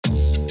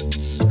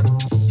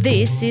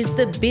This is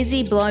the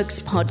Busy Blokes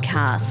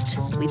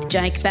podcast with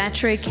Jake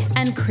Batrick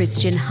and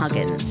Christian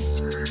Huggins.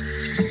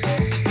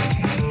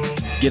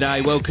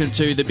 G'day, welcome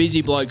to the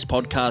Busy Blokes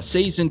podcast,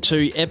 Season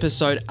 2,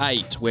 Episode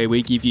 8, where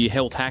we give you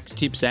health hacks,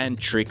 tips and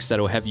tricks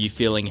that'll have you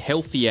feeling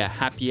healthier,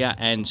 happier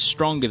and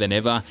stronger than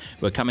ever.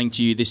 We're coming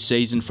to you this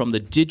season from the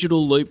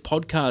Digital Loop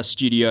podcast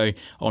studio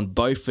on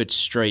Beaufort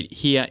Street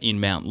here in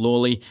Mount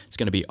Lawley. It's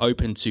going to be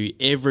open to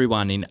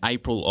everyone in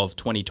April of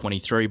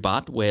 2023,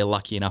 but we're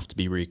lucky enough to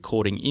be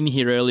recording in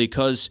here early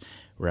because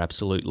we're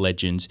absolute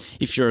legends.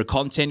 If you're a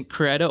content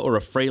creator or a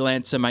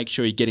freelancer, make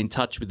sure you get in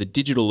touch with the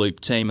Digital Loop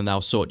team and they'll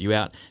sort you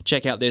out.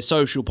 Check out their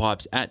social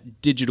pipes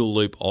at Digital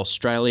Loop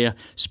Australia.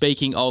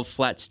 Speaking of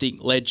flat stick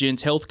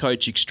legends, health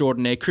coach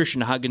extraordinaire Christian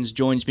Huggins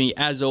joins me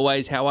as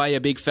always. How are you,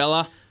 big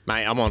fella?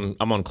 Mate, I'm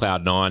on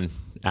cloud nine.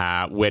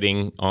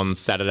 Wedding on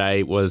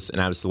Saturday was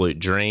an absolute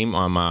dream.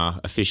 I'm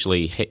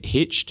officially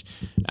hitched.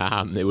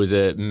 It was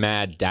a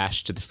mad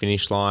dash to the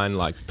finish line,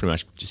 like pretty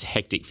much just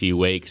hectic few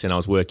weeks, and I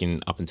was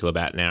working up until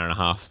about an hour and a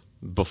half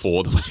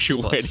before the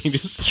actual wedding,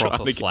 just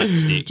trying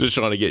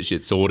to get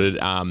shit sorted.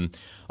 I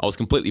was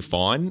completely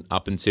fine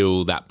up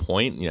until that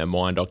point,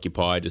 mind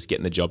occupied, just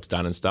getting the jobs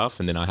done and stuff,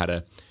 and then I had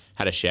a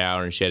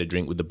shower and shared a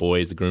drink with the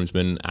boys, the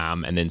groomsmen,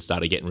 and then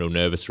started getting real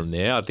nervous from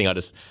there. I think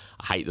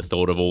I hate the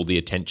thought of all the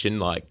attention,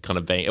 like kind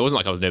of being, it wasn't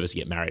like I was nervous to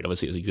get married.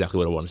 Obviously, it was exactly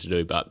what I wanted to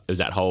do, but it was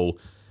that whole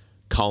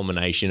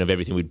culmination of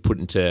everything we'd put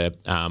into,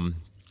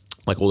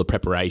 like all the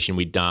preparation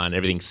we'd done,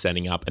 everything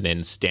setting up, and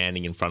then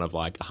standing in front of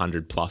like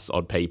 100 plus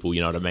odd people,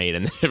 you know what I mean?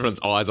 And everyone's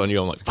eyes on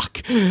you. I'm like,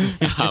 fuck.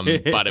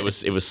 But it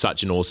was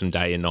such an awesome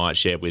day and night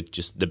shared with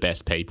just the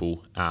best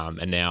people.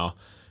 And now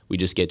we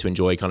just get to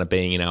enjoy kind of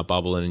being in our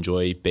bubble and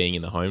enjoy being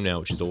in the home now,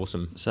 which is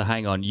awesome. So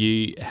hang on,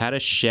 you had a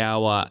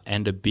shower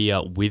and a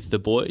beer with the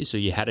boys, or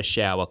you had a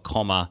shower,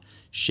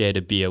 shared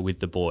a beer with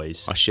the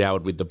boys? I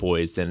showered with the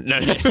boys then. No.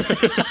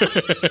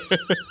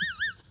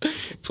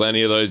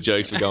 Plenty of those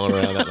jokes were going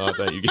around that night,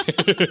 don't you?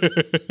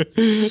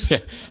 Yeah.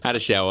 Had a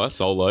shower,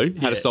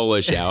 had a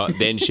solo shower,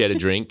 then shared a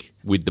drink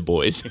with the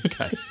boys.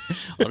 Okay.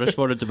 I just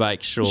wanted to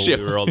make sure we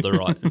were on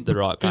the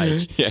right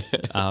page. Yeah.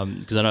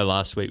 Because I know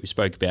last week we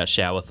spoke about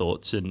shower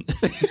thoughts and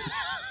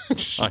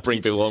just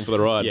bring people along for the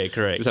ride. Yeah,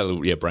 correct. Just had a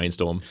little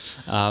brainstorm.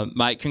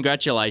 Mate,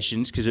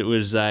 congratulations, because it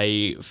was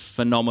a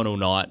phenomenal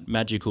night,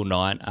 magical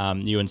night.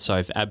 You and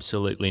Soph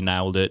absolutely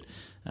nailed it.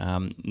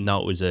 No,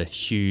 it was a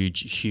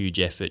huge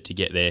effort to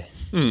get there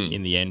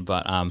in the end,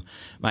 but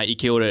mate, you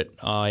killed it.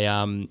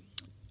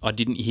 I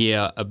didn't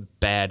hear a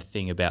bad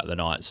thing about the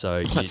night,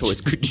 so that's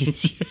always good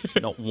news.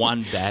 Not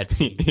one bad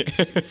thing.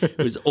 It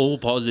was all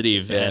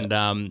positive, and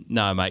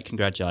no, mate,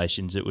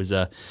 congratulations. It was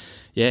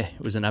it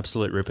was an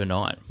absolute ripper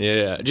night.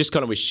 Yeah, I just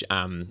kind of wish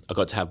I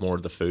got to have more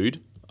of the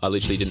food. I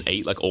literally didn't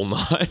eat like all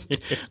night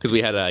because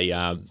we had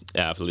for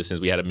the listeners,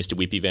 we had a Mr.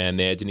 Whippy van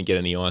there, didn't get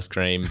any ice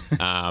cream,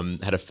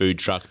 had a food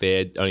truck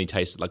there, only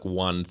tasted like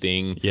one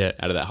thing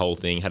out of that whole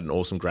thing, had an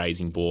awesome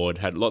grazing board,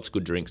 had lots of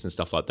good drinks and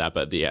stuff like that.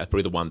 But yeah,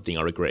 probably the one thing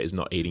I regret is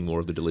not eating more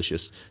of the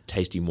delicious,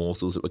 tasty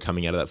morsels that were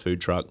coming out of that food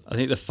truck. I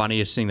think the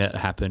funniest thing that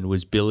happened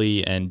was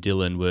Billy and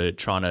Dylan were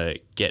trying to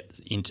get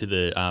into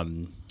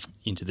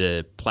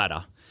the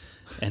platter,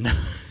 and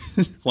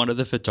one of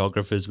the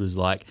photographers was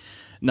like,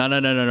 No,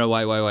 wait.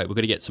 We're going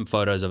to get some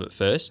photos of it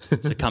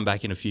first. So come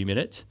back in a few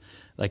minutes.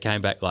 They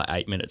came back like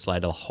 8 minutes later,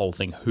 the whole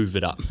thing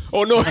hoovered up.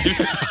 Oh, no.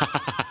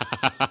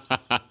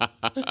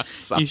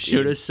 You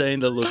should have seen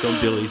the look on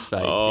Billy's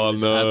face. Oh,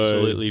 no.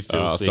 Absolutely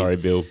filthy. Oh, sorry,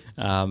 Bill.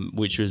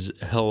 Which was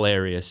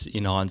hilarious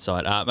in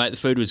hindsight. Mate, the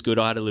food was good.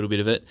 I had a little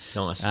bit of it.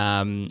 Nice.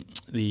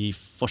 The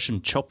fish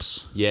and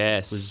chops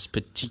was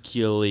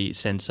particularly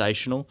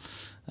sensational.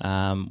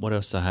 What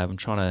else do I have? I'm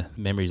trying to,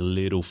 memory's a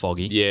little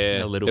foggy. Yeah,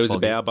 there was the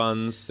bao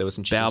buns. There was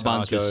some chicken bao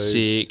buns tacos. was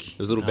sick.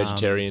 There was a little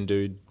vegetarian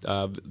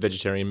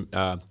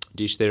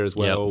dish there as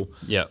well.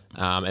 Yep.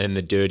 And then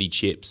the dirty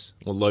chips,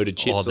 or loaded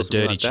chips. Oh, the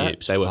dirty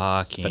chips. They were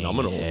fucking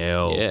phenomenal.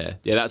 Hell. Yeah.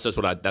 That's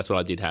what I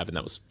did have, and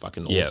that was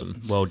fucking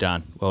awesome. Well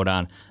done.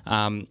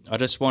 I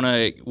just want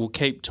to. We'll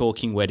keep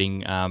talking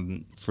wedding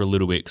for a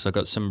little bit because I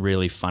got some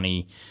really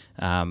funny.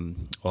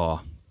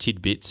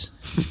 Tidbits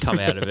to come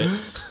out of it.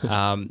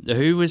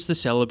 Who was the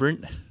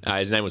celebrant?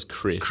 His name was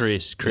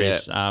Chris.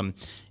 Chris. Yeah.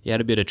 He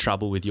had a bit of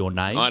trouble with your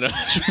name. I know.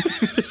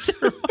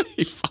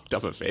 He fucked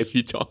up a fair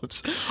few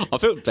times. I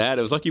felt bad.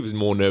 It was like he was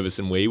more nervous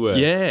than we were.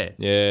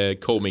 Yeah.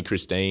 Called me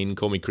Christine.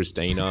 Called me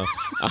Christina.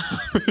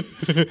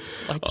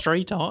 Like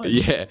 3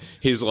 times. Yeah.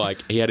 He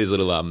had his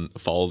little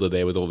folder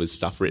there with all his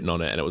stuff written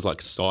on it, and it was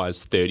like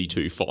size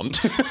 32 font.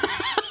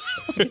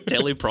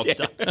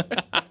 Teleprompter.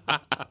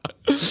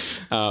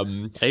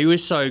 He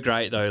was so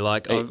great though.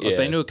 Like I've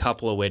been to a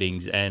couple of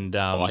weddings, and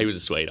he was a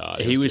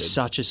sweetheart. He was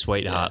such a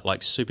sweetheart,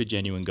 like super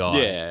genuine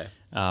guy. Yeah.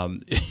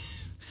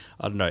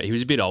 I don't know. He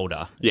was a bit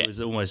older. Yeah. It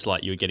was almost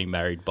like you were getting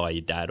married by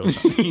your dad or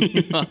something,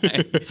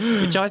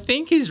 which I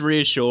think is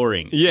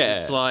reassuring. Yeah.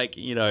 It's like,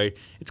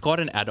 it's quite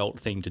an adult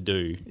thing to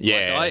do.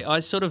 Yeah. Like, I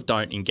sort of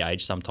don't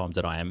engage sometimes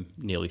that I am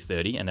nearly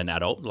 30 and an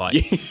adult. Like,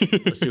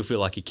 I still feel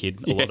like a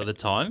kid a lot of the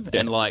time. Yeah.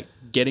 And like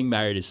getting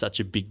married is such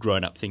a big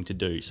grown-up thing to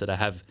do. So to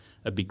have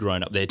a big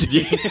grown-up there to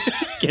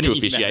get to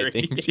officiate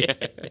things,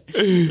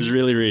 it was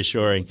really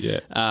reassuring. Yeah.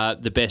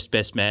 The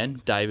best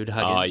man, David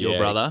Huggins, your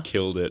brother.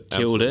 Killed it.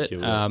 Killed it. Absolutely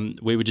killed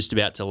it. We were just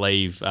about to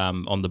leave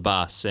on the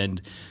bus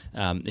and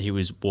he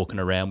was walking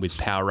around with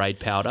Powerade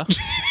powder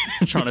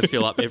trying to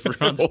fill up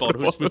everyone's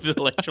bottles with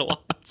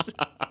electrolytes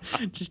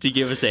just to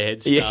give us a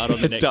head start on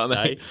the next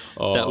day.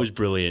 That was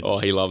brilliant. Oh,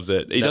 he loves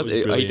it. He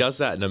brilliant. does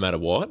that no matter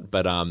what.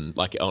 But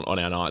like on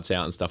our nights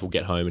out and stuff, we'll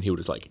get home and he'll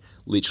just like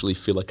literally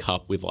fill a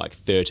cup with like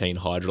 13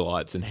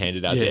 hydrolytes and hand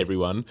it out to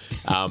everyone.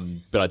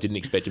 But I didn't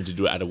expect him to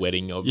do it at a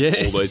wedding of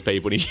all those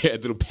people. And he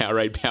had little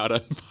Powerade powder.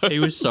 He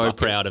was so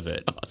proud of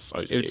it. Oh,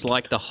 so sick. It's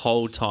like the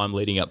whole time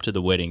leading up to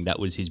the wedding, that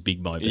was his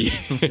big moment.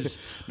 It was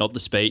not the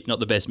speech, not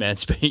the best man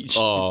speech.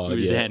 Oh, he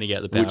was handing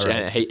out the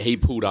Powerade. He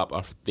pulled up,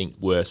 I think,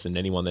 worse than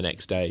anyone the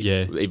next day.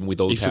 Yeah. Even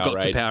with all the Powerade. He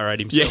forgot to Powerade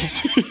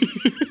himself. Yeah.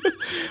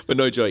 But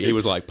no joke, he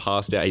was like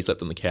passed out. He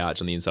slept on the couch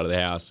on the inside of the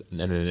house. And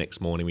then the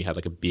next morning we had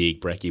like a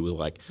big brekkie with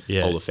like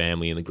all the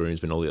family and the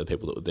groomsmen, all the other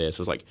people that were there. So it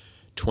was like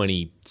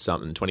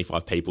 20-something,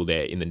 25 people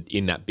there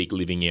in that big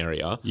living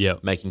area,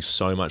 making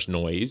so much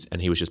noise,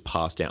 and he was just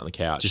passed out on the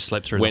couch. Just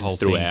slept through the whole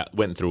thing.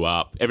 Went and threw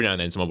up. Every now and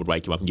then someone would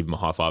wake him up and give him a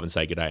high five and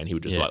say good day, and he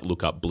would just like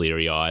look up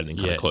bleary-eyed and then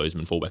kind of close him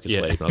and fall back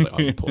asleep. And I was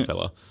like, oh, poor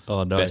fella.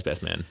 Oh, no.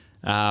 Best man.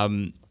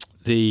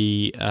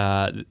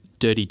 The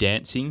Dirty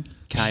Dancing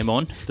came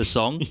on, the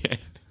song.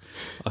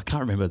 I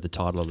can't remember the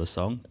title of the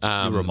song.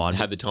 You remind me.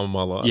 Had the time of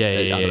my life.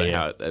 I don't know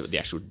how the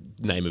actual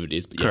name of it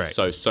is, but correct.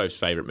 Soph's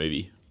favourite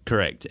movie.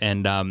 Correct.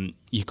 And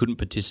you couldn't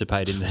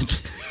participate in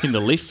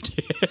the lift,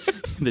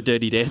 in the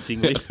Dirty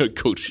Dancing lift. A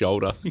cooked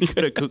shoulder. You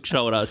got a cooked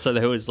shoulder. So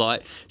there was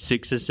like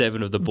 6 or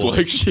 7 of the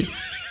boys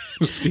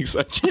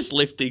just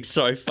lifting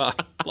so far,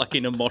 like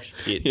in a mosh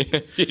pit.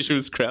 Yeah, she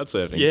was crowd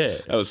surfing. Yeah.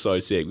 That was so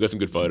sick. We got some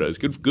good photos.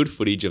 Good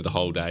footage of the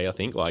whole day, I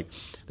think. Like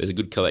there's a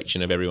good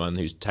collection of everyone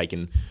who's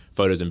taken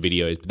photos and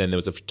videos. But then there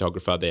was a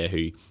photographer there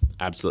who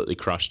absolutely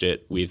crushed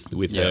it with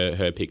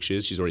her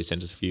pictures. She's already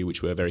sent us a few,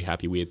 which we're very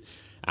happy with.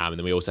 And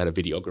then we also had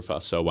a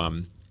videographer. So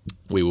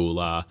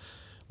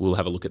we'll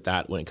have a look at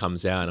that when it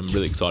comes out. And I'm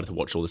really excited to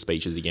watch all the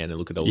speeches again and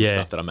look at all the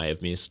stuff that I may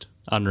have missed.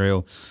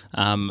 Unreal.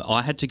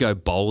 I had to go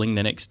bowling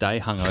the next day,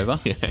 hungover,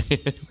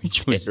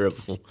 which was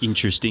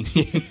interesting.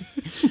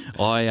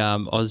 I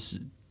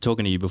was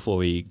talking to you before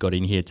we got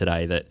in here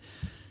today that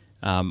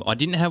I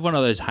didn't have one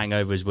of those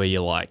hangovers where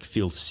you like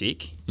feel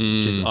sick.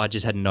 I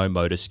just had no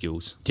motor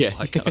skills. Yeah,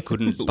 like, I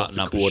couldn't button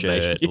up a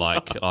shirt.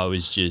 Like I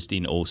was just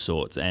in all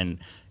sorts and.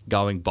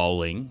 Going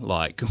bowling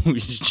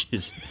was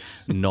just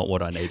not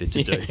what I needed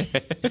to do.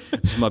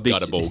 My big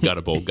got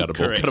a ball. Yeah.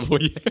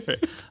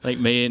 I think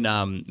me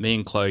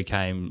and Chloe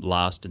came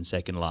last and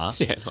second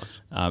last. Yeah,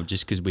 nice.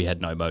 Just because we had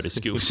no motor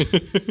skills.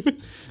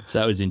 So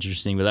that was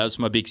interesting. But that was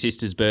my big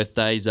sister's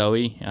birthday,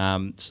 Zoe.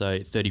 So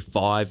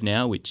 35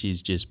 now, which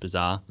is just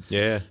bizarre.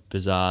 Yeah,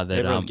 bizarre that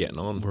everyone's getting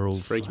on. We're all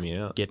it's freaking me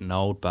out. Getting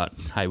old, but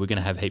hey, we're going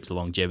to have heaps of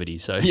longevity.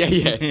 So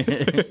yeah,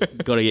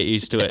 got to get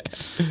used to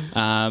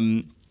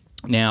it.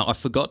 Now, I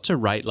forgot to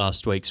rate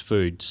last week's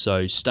food,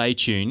 so stay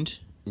tuned.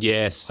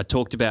 Yes. We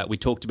talked about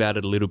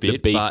it a little bit. The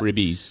beef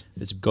ribbies.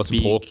 There's got some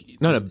pork.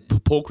 No,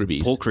 pork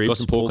ribbies. Pork ribs. Got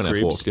some pork on our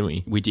fork, didn't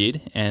we? We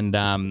did, and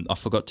I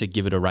forgot to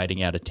give it a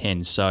rating out of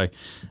 10. So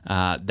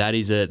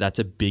that's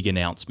a big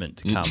announcement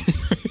to come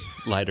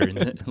later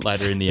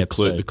in the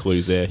episode. The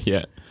clues there,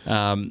 yeah.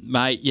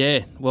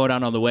 Mate, well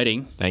done on the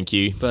wedding. Thank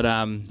you. But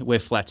we're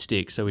flat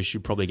stick, so we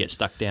should probably get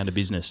stuck down to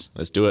business.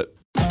 Let's do it.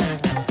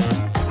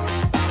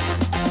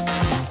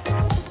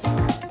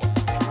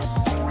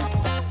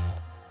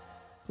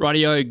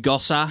 Rightio,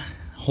 Gosser,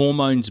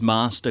 Hormones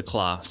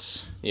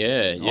Masterclass.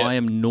 Yeah. I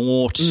am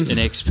not an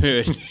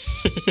expert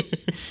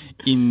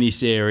in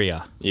this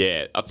area.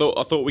 Yeah, I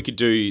thought we could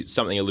do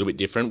something a little bit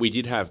different. We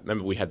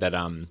had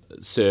that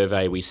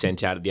survey we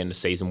sent out at the end of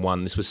season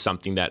 1. This was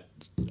something that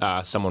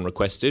someone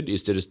requested,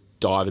 is to just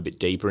dive a bit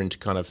deeper into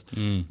kind of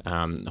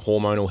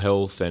hormonal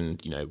health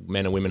and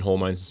men and women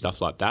hormones and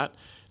stuff like that.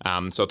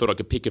 So I thought I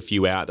could pick a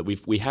few out that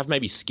we have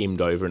maybe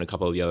skimmed over in a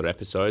couple of the other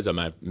episodes. I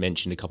may have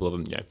mentioned a couple of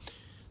them.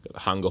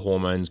 Hunger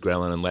hormones,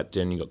 ghrelin and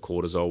leptin. You've got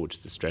cortisol, which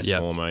is the stress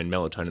hormone,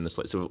 melatonin, the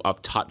sleep. So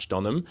I've touched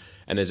on them,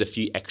 and there's a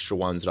few extra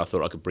ones that I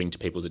thought I could bring to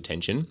people's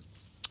attention.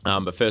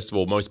 But first of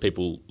all, most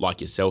people,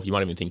 like yourself, you might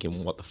have been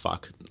thinking, what the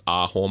fuck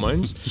are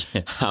hormones?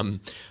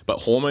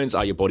 But hormones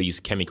are your body's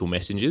chemical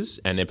messengers,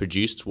 and they're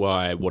produced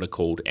by what are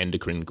called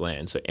endocrine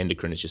glands. So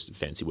endocrine is just a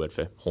fancy word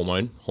for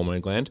hormone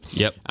gland.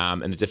 Yep.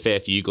 And there's a fair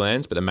few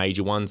glands, but the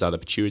major ones are the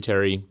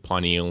pituitary,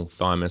 pineal,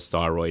 thymus,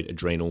 thyroid,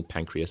 adrenal,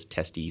 pancreas,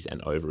 testes,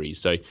 and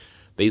ovaries. So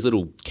these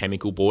little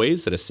chemical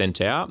boys that are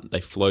sent out,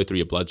 they flow through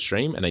your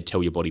bloodstream and they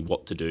tell your body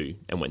what to do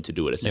and when to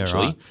do it,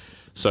 essentially. Yeah, right.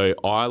 So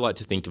I like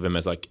to think of them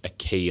as like a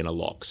key and a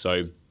lock.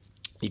 So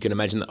you can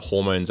imagine that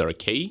hormones are a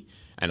key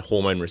and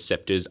hormone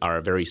receptors are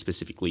a very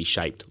specifically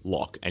shaped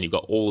lock. And you've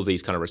got all of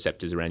these kind of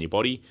receptors around your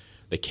body.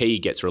 The key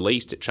gets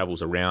released, it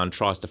travels around,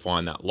 tries to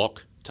find that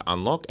lock to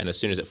unlock, and as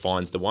soon as it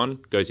finds the one,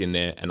 goes in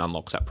there and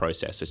unlocks that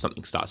process. So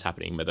something starts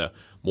happening, whether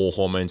more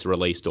hormones are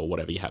released or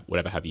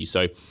whatever have you.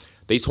 So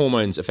these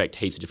hormones affect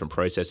heaps of different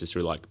processes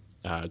through like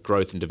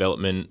growth and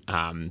development,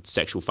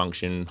 sexual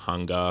function,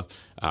 hunger,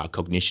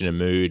 cognition and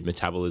mood,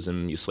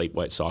 metabolism, your sleep,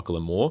 weight cycle,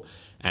 and more.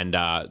 And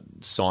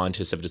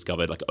scientists have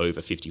discovered like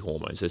over 50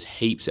 hormones. There's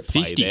heaps at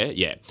play 50? there.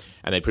 Yeah.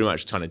 And they pretty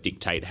much trying to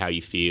dictate how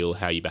you feel,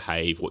 how you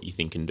behave, what you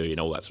think and do, and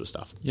all that sort of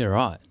stuff. Yeah,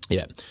 right.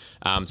 Yeah.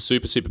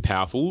 Super, super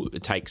powerful.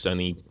 It takes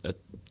only a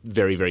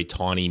very, very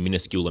tiny,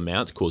 minuscule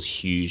amount to cause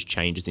huge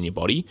changes in your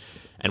body.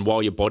 And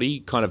while your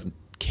body kind of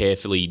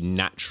carefully,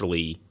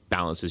 naturally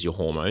balances your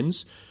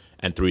hormones,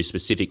 and through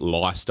specific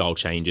lifestyle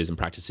changes and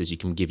practices, you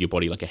can give your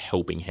body like a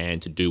helping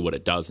hand to do what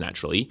it does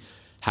naturally.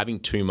 Having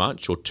too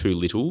much or too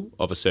little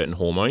of a certain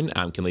hormone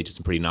can lead to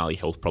some pretty gnarly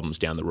health problems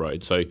down the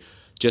road. So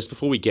just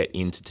before we get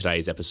into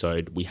today's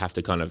episode, we have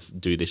to kind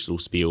of do this little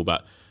spiel,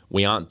 but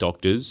we aren't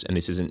doctors and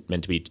this isn't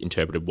meant to be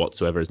interpreted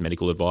whatsoever as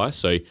medical advice.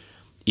 So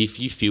if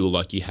you feel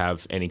like you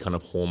have any kind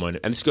of hormone,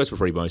 and this goes for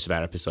probably most of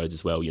our episodes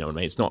as well, you know what I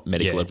mean? It's not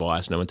medical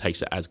advice. No one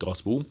takes it as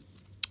gospel,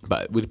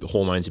 but with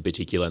hormones in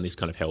particular and this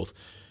kind of health,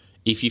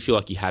 if you feel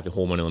like you have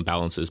hormonal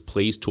imbalances,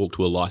 please talk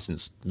to a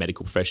licensed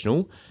medical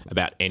professional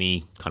about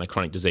any kind of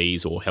chronic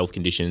disease or health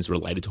conditions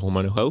related to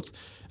hormonal health.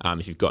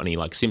 If you've got any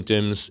like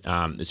symptoms,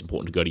 it's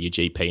important to go to your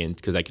GP and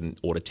because they can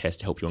order tests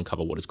to help you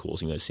uncover what is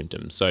causing those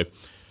symptoms. So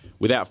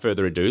without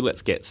further ado,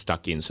 let's get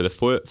stuck in. So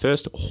the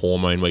first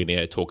hormone we're going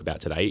to talk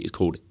about today is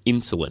called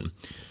insulin.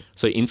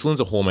 So insulin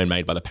is a hormone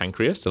made by the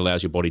pancreas that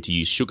allows your body to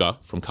use sugar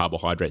from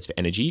carbohydrates for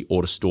energy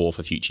or to store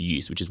for future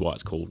use, which is why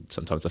it's called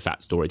sometimes the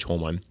fat storage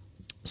hormone.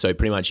 So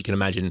pretty much you can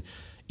imagine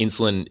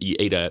insulin, you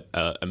eat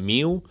a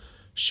meal,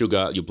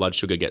 your blood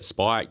sugar gets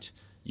spiked,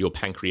 your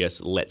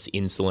pancreas lets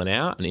insulin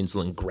out and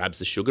insulin grabs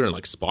the sugar and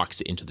like spikes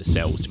it into the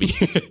cells to be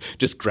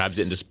just grabs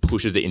it and just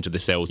pushes it into the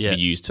cells to be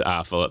used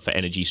for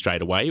energy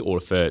straight away or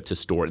to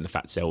store it in the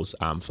fat cells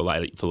for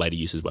later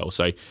use as well.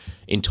 So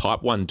in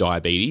type 1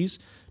 diabetes,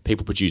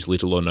 people produce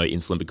little or no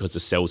insulin because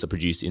the cells that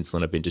produce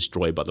insulin have been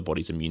destroyed by the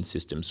body's immune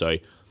system. So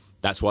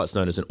that's why it's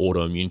known as an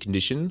autoimmune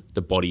condition.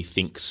 The body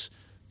thinks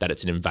that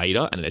it's an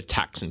invader and it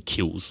attacks and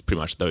kills pretty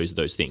much those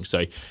things.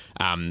 So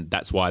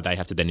that's why they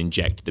have to then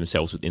inject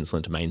themselves with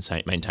insulin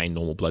to maintain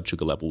normal blood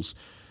sugar levels.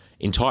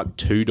 In type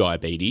 2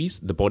 diabetes,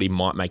 the body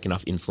might make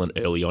enough insulin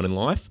early on in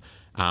life,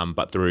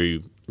 but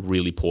through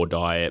really poor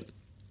diet,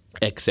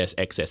 excess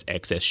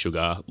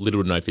sugar,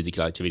 little to no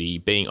physical activity,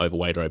 being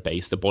overweight or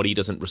obese, the body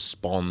doesn't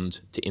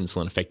respond to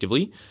insulin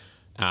effectively.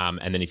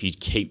 And then if you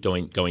keep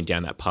going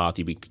down that path,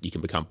 you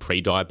can become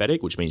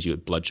pre-diabetic, which means your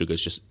blood sugar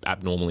is just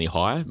abnormally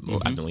high, or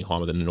abnormally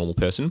higher than a normal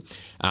person.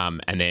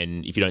 And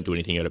then if you don't do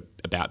anything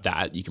about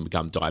that, you can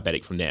become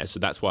diabetic from there. So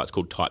that's why it's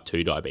called type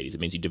 2 diabetes. It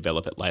means you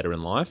develop it later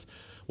in life.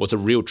 What's a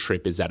real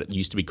trip is that it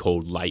used to be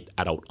called late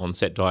adult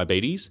onset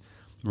diabetes,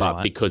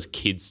 but because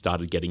kids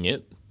started getting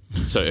it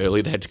so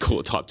early, they had to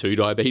call it type 2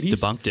 diabetes.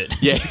 Debunked it.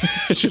 Yeah.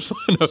 It's just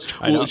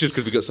it's just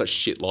because we've got such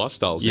shit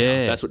lifestyles now.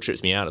 Yeah. That's what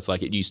trips me out. It's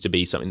like it used to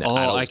be something that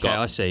adults got.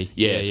 I see.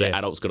 Yeah, so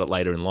adults got it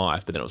later in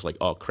life, but then it was like,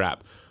 oh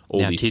crap, all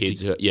now these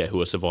kids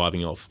who are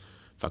surviving off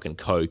fucking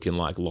Coke and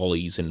like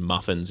lollies and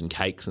muffins and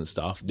cakes and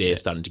stuff, they're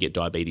starting to get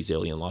diabetes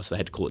early in life, so they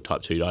had to call it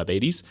type 2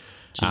 diabetes.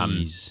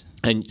 Jeez.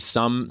 And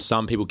some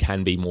people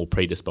can be more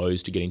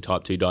predisposed to getting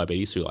type 2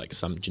 diabetes through like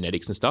some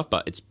genetics and stuff,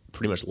 but it's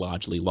pretty much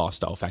largely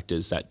lifestyle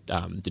factors that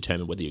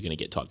determine whether you're going to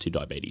get type 2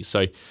 diabetes.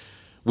 So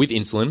with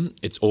insulin,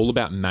 it's all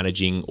about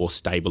managing or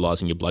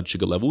stabilizing your blood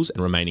sugar levels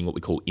and remaining what we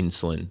call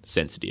insulin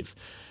sensitive.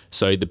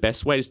 So the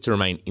best ways to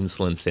remain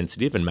insulin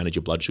sensitive and manage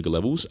your blood sugar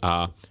levels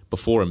are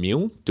before a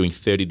meal, doing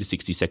 30 to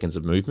 60 seconds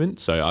of movement.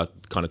 So I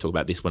kind of talk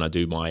about this when I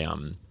do my,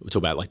 we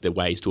talk about like the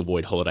ways to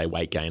avoid holiday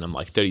weight gain. I'm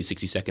like 30 to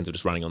 60 seconds of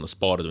just running on the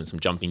spot or doing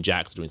some jumping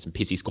jacks or doing some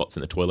pissy squats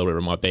in the toilet, whatever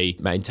it might be.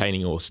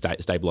 Maintaining or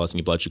stabilizing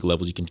your blood sugar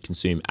levels, you can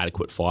consume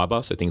adequate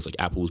fiber. So things like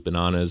apples,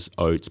 bananas,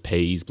 oats,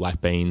 peas,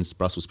 black beans,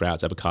 Brussels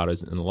sprouts,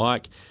 avocados and the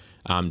like.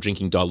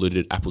 Drinking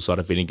diluted apple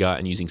cider vinegar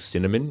and using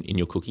cinnamon in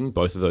your cooking.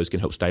 Both of those can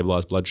help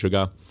stabilize blood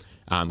sugar.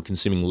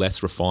 Consuming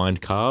less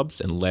refined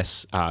carbs and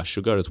less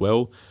sugar as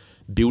well.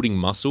 Building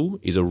muscle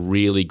is a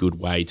really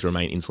good way to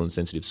remain insulin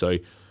sensitive. So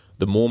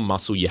the more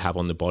muscle you have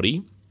on the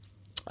body,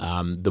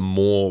 the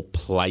more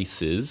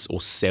places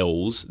or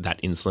cells that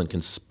insulin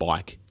can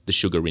spike the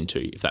sugar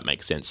into, if that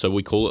makes sense. So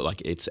we call it like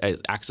it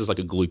acts as like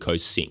a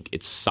glucose sink.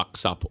 It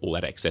sucks up all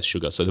that excess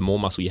sugar. So the more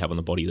muscle you have on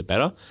the body, the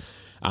better.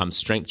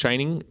 Strength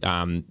training,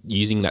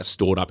 using that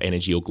stored up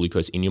energy or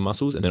glucose in your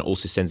muscles, and then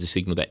also sends a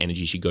signal that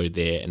energy should go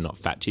there and not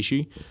fat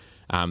tissue.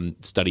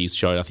 Studies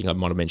showed, I think I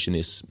might have mentioned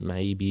this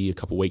maybe a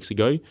couple of weeks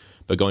ago,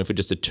 but going for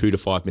just a 2 to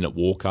 5 minute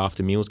walk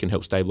after meals can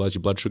help stabilize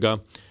your blood sugar.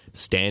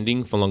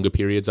 Standing for longer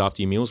periods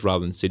after your meals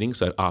rather than sitting.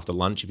 So after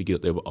lunch, if you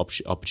get the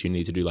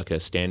opportunity to do like a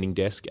standing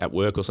desk at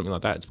work or something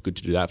like that, it's good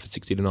to do that for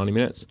 60 to 90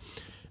 minutes.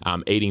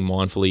 Eating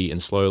mindfully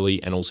and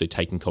slowly, and also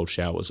taking cold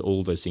showers.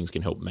 All those things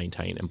can help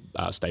maintain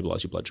and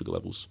stabilize your blood sugar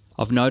levels.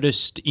 I've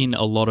noticed in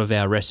a lot of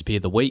our recipe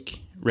of the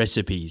week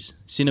recipes,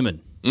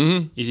 cinnamon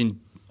is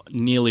in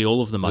nearly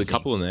all of them. There's a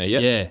couple in there.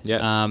 Yeah.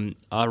 Yeah.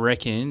 I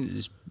reckon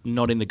it's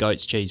not in the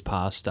goat's cheese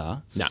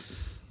pasta. No.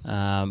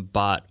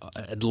 But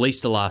at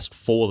least the last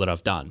 4 that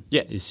I've done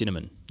is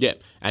cinnamon. Yeah,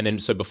 and then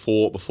so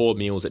before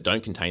meals that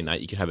don't contain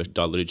that, you can have a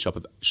diluted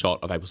shot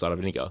of apple cider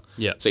vinegar.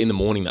 Yeah. So in the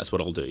morning, that's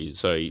what I'll do.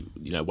 So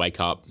wake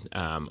up,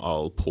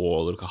 I'll pour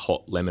a little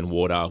hot lemon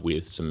water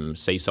with some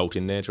sea salt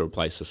in there to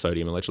replace the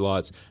sodium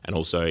electrolytes, and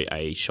also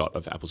a shot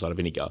of apple cider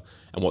vinegar.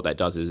 And what that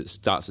does is it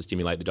starts to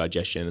stimulate the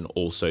digestion and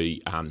also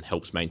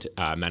helps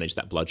manage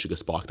that blood sugar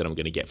spike that I'm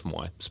going to get from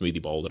my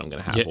smoothie bowl that I'm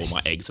going to have, or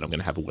my eggs that I'm going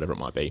to have, or whatever it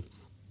might be.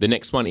 The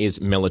next one is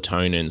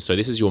melatonin. So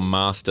this is your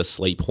master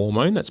sleep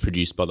hormone that's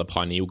produced by the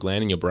pineal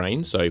gland in your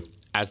brain. So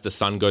as the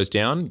sun goes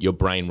down, your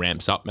brain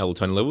ramps up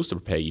melatonin levels to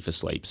prepare you for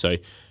sleep. So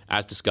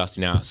as discussed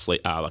in our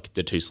sleep, like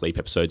the 2 sleep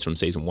episodes from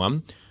season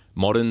 1,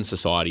 modern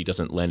society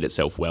doesn't lend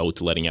itself well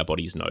to letting our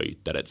bodies know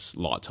that it's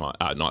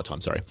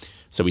nighttime.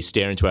 So we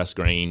stare into our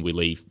screen, we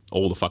leave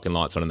all the fucking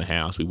lights on in the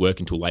house, we work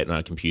until late on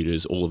our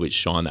computers, all of which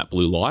shine that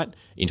blue light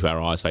into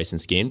our eyes, face and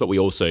skin, but we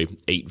also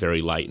eat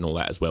very late and all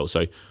that as well.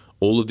 So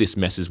all of this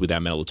messes with our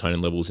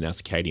melatonin levels and our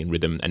circadian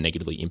rhythm and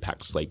negatively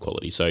impacts sleep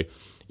quality. So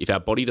if our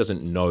body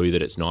doesn't know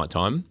that it's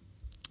nighttime,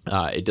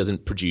 it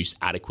doesn't produce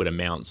adequate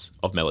amounts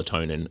of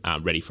melatonin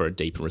ready for a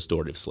deep and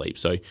restorative sleep.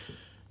 So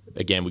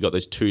again, we got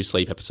those 2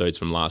 sleep episodes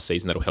from last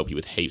season that'll help you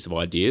with heaps of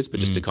ideas. But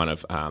just to kind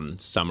of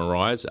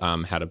summarize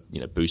how to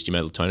boost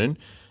your melatonin,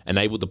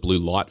 enable the blue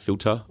light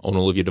filter on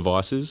all of your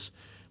devices,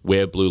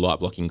 wear blue light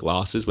blocking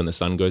glasses when the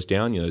sun goes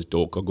down, those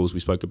dork goggles we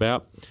spoke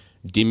about.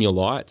 Dim your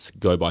lights,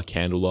 go by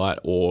candlelight,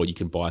 or you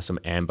can buy some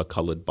amber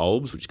coloured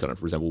bulbs, which kind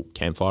of resemble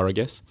campfire, I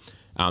guess.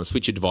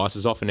 Switch your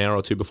devices off an hour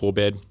or 2 before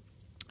bed.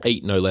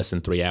 Eat no less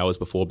than 3 hours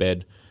before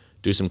bed.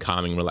 Do some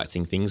calming,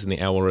 relaxing things in the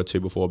hour or 2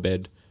 before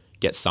bed.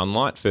 Get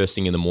sunlight first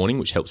thing in the morning,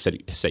 which helps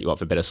set you up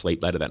for better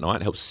sleep later that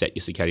night. It helps set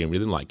your circadian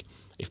rhythm. Like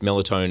if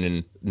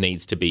melatonin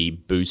needs to be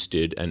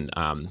boosted and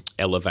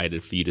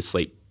elevated for you to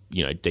sleep,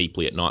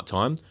 deeply at night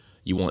time,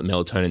 you want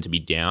melatonin to be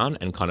down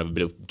and kind of a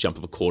bit of jump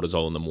of a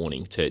cortisol in the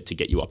morning to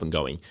get you up and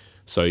going.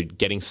 So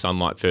getting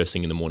sunlight first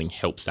thing in the morning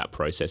helps that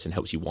process and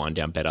helps you wind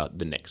down better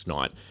the next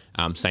night.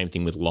 Same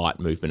thing with light,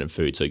 movement and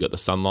food. So you got the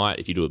sunlight.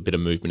 If you do a bit of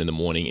movement in the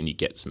morning and you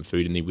get some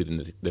food in there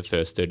within the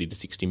first 30 to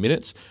 60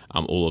 minutes,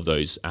 all of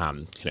those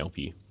can help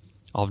you.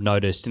 I've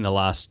noticed in the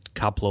last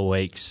couple of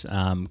weeks,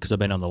 because I've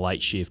been on the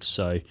late shift,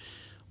 so I'm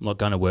not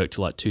going to work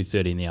till like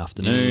 2:30 in the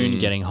afternoon,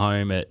 getting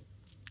home at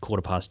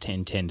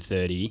 10:15,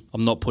 10:30.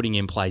 I'm not putting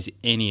in place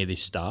any of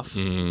this stuff,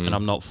 and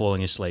I'm not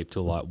falling asleep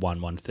till like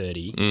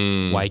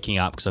 1:30. Waking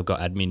up because I've got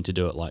admin to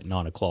do at like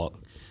 9 o'clock,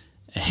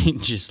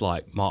 and just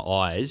like my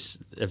eyes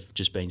have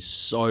just been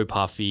so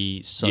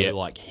puffy,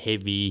 like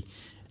heavy.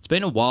 It's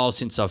been a while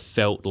since I've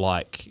felt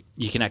like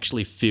you can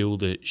actually feel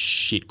the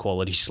shit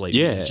quality sleep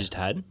you've just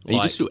had. And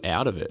you just feel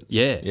out of it.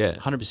 Yeah,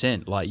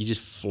 100%. Like you're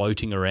just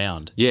floating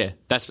around. Yeah,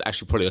 that's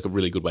actually probably like a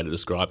really good way to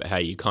describe it. How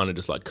you kind of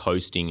just like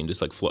coasting and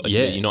just like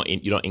you're not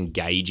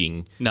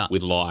engaging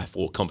with life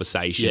or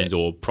conversations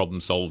or problem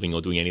solving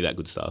or doing any of that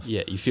good stuff.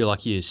 Yeah, you feel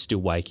like you're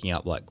still waking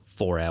up like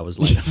 4 hours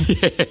later.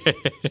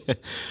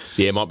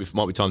 So it might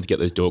be time to get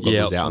those door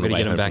goggles out on the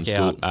way home from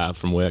school,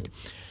 from work.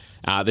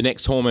 The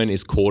next hormone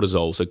is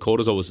cortisol. So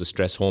cortisol is the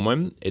stress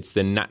hormone. It's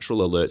the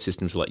natural alert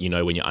system to let you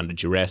know when you're under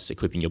duress,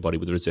 equipping your body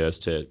with reserves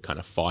to kind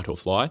of fight or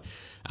fly.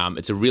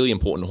 It's a really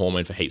important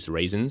hormone for heaps of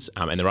reasons,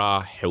 and there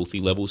are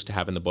healthy levels to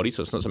have in the body,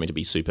 so it's not something to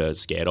be super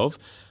scared of.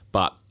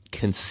 But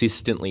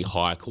consistently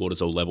high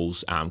cortisol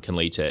levels can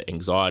lead to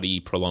anxiety,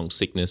 prolonged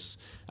sickness,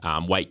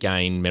 weight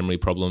gain, memory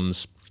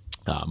problems,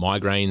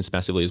 migraines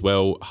massively as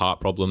well, heart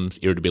problems,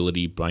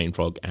 irritability, brain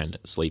fog, and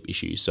sleep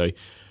issues. So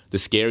the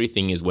scary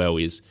thing as well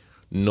is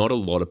not a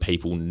lot of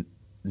people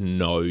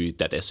know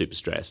that they're super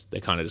stressed. They're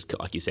kind of just,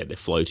 like you said, they're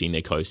floating,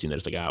 they're coasting, they're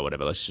just like,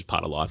 whatever, that's just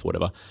part of life,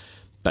 whatever.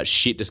 But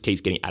shit just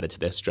keeps getting added to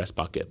their stress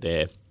bucket.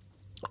 They're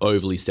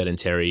overly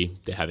sedentary,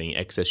 they're having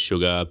excess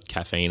sugar,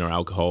 caffeine or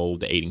alcohol,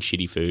 they're eating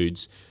shitty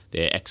foods,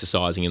 they're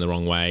exercising in the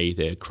wrong way,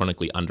 they're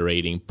chronically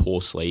undereating, poor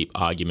sleep,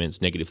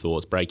 arguments, negative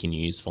thoughts, breaking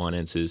news,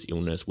 finances,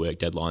 illness, work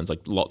deadlines, like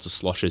lots of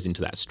sloshes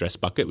into that stress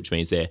bucket, which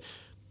means they're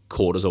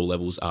cortisol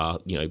levels are,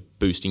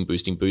 boosting,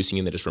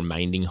 and they're just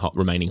remaining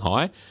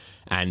high.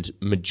 And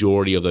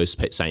majority of those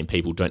same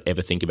people don't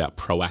ever think about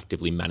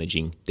proactively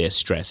managing their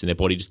stress, and their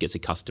body just gets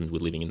accustomed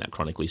with living in that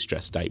chronically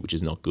stressed state, which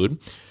is not good.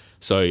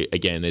 So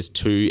again, there's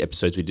 2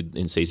 episodes we did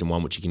in season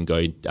 1, which you can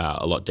go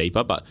a lot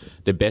deeper, but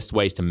the best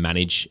ways to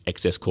manage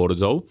excess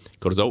cortisol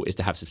is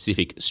to have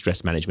specific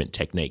stress management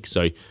techniques.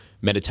 So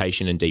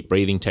meditation and deep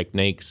breathing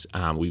techniques.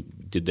 We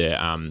did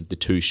the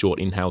 2 short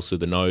inhales through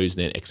the nose,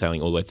 and then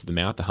exhaling all the way through the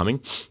mouth, the humming.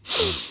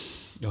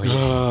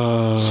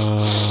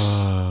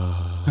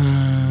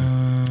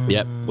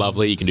 Yep,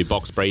 lovely. You can do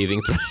box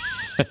breathing,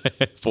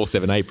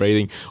 4-7-8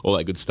 breathing, all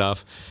that good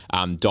stuff.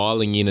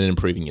 Dialing in and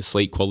improving your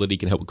sleep quality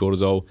can help with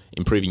cortisol,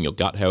 improving your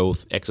gut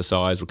health,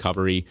 exercise,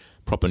 recovery,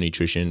 proper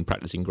nutrition,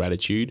 practicing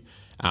gratitude,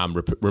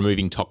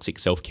 removing toxic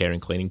self-care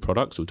and cleaning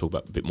products. We'll talk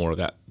about a bit more of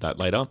that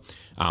later.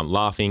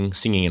 Laughing,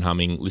 singing and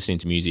humming, listening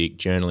to music,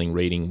 journaling,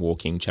 reading,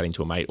 walking, chatting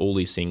to a mate, all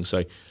these things.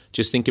 So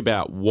just think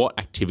about what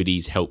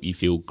activities help you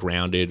feel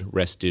grounded,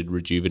 rested,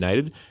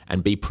 rejuvenated,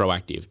 and be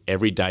proactive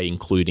every day,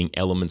 including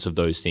elements of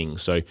those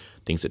things. So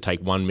things that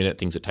take 1 minute,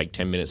 things that take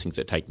 10 minutes, things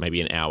that take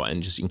maybe an hour,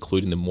 and just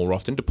including them more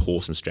often to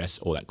pour some stress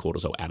or that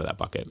cortisol out of that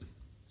bucket.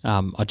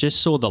 I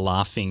just saw the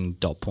laughing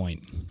dot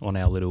point on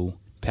our little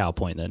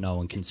PowerPoint that no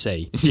one can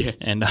see. Yeah.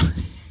 And I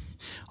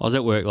was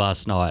at work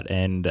last night,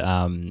 and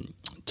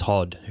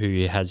Todd,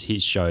 who has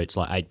his show, it's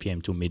like 8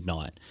 p.m. till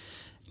midnight.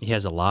 He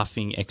has a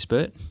laughing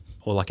expert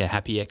or like a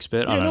happy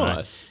expert. I don't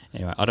know.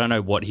 Anyway, I don't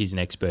know what he's an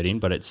expert in,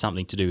 but it's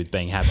something to do with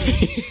being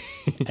happy.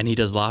 And he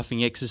does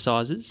laughing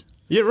exercises.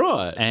 Yeah,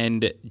 right.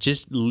 And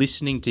just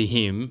listening to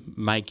him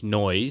make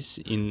noise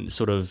in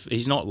sort of,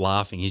 he's not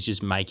laughing, he's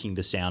just making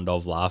the sound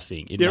of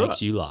laughing. It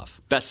makes you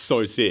laugh. That's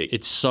so sick.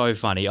 It's so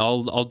funny.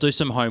 I'll do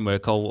some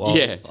homework.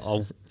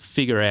 I'll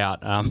figure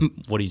out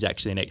what he's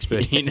actually an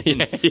expert in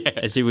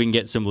and see if we can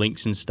get some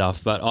links and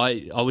stuff. But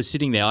I was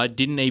sitting there. I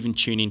didn't even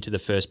tune into the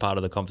first part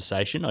of the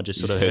conversation. I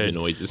just heard the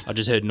noises. I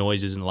just heard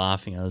noises and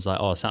laughing. I was like,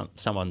 oh,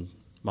 someone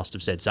must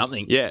have said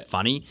something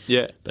funny.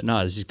 Yeah. But no,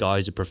 there's this guy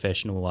who's a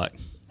professional, like,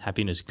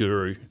 happiness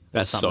guru.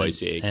 That's so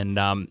sick. And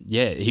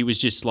he was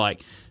just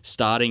like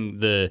starting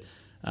the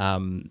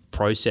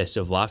process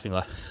of laughing,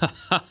 like,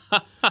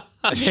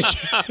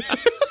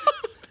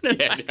 it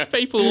makes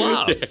people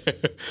laugh. Yeah.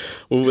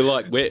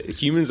 Well,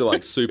 humans are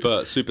like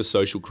super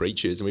social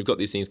creatures, and we've got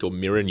these things called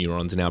mirror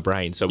neurons in our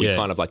brain. So we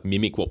kind of like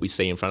mimic what we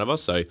see in front of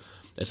us. So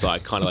it's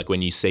like kind of like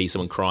when you see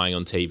someone crying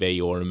on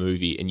TV or in a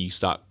movie and you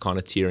start kind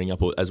of tearing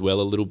up as well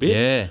a little bit.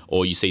 Yeah.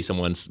 Or you see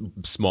someone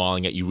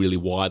smiling at you really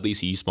widely,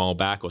 so you smile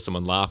back, or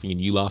someone laughing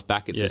and you laugh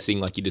back. It's this thing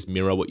like you just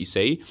mirror what you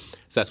see.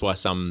 So that's why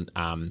some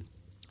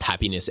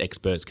happiness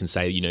experts can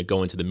say,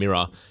 go into the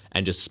mirror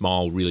and just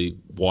smile really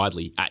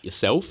widely at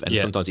yourself. And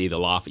sometimes you either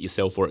laugh at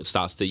yourself or it's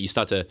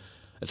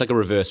like a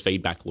reverse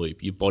feedback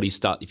loop. Your body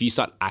if you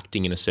start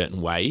acting in a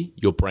certain way,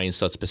 your brain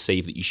starts to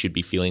perceive that you should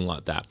be feeling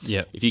like that.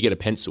 Yeah. If you get a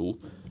pencil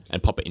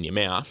and pop it in your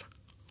mouth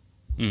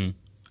and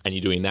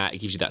you're doing that, it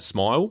gives you that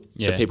smile.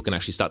 So people can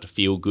actually start to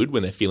feel good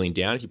when they're feeling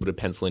down. If you put a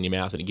pencil in your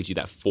mouth and it gives you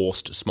that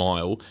forced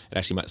smile, it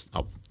actually makes...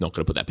 I'm not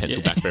going to put that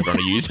pencil back for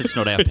everyone to use. It's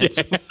not our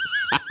pencil.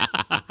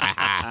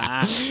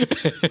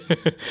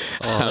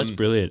 That's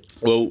brilliant.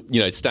 Well,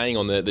 staying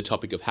on the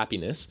topic of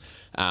happiness,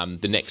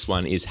 the next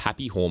one is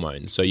happy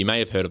hormones. So you may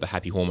have heard of the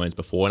happy hormones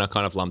before, and I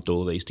kind of lumped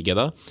all of these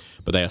together,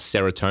 but they are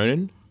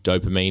serotonin,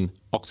 dopamine,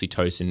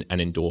 oxytocin, and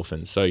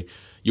endorphins. So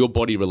your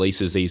body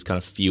releases these kind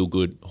of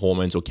feel-good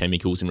hormones or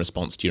chemicals in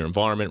response to your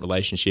environment,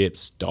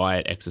 relationships,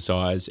 diet,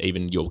 exercise,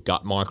 even your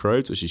gut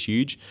microbes, which is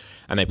huge.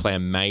 And they play a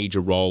major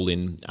role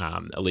in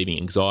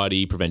alleviating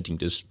anxiety, preventing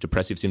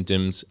depressive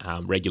symptoms,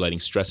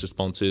 regulating stress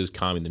responses,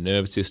 calming the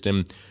nervous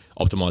system,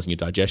 optimizing your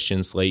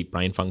digestion, sleep,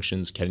 brain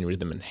functions, circadian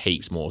rhythm, and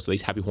heaps more. So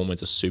these happy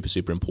hormones are super,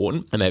 super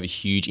important, and they have a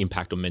huge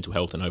impact on mental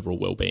health and overall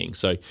well-being.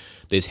 So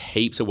there's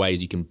heaps of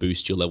ways you can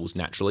boost your levels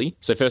naturally.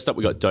 So first up,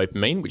 we got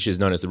dopamine, which is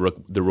known as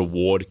the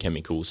reward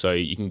chemical. So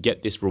you can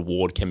get this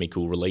reward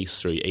chemical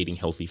released through eating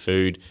healthy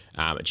food,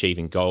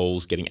 achieving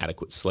goals, getting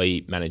adequate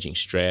sleep, managing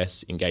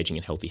stress, engaging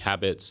in healthy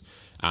habits.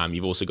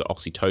 You've also got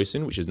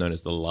oxytocin, which is known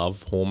as the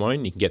love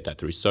hormone. You can get that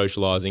through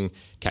socializing,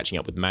 catching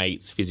up with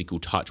mates, physical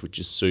touch, which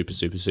is super,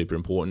 super, super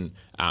important,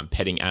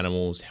 petting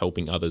animals,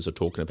 helping others, or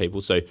talking to people.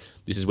 So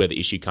this is where the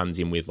issue comes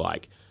in with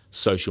like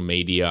social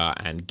media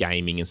and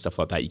gaming and stuff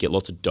like that. You get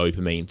lots of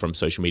dopamine from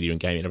social media and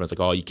gaming. Everyone's like,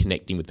 oh, you're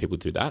connecting with people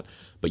through that.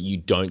 But you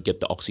don't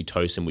get the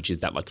oxytocin, which is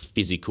that like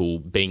physical,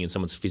 being in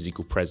someone's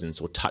physical presence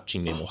or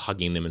touching them or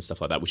hugging them and stuff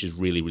like that, which is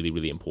really, really,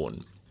 really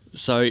important.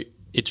 So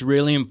it's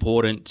really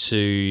important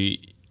to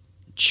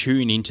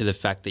tune into the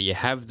fact that you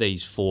have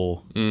these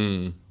four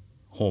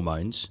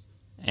hormones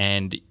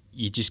and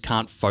you just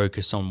can't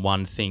focus on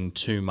one thing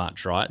too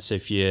much, right? So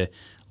if you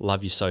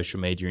love your social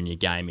media and your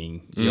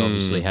gaming, you're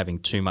obviously having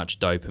too much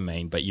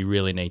dopamine, but you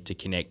really need to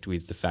connect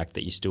with the fact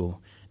that you still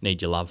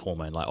need your love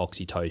hormone like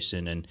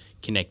oxytocin and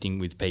connecting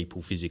with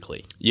people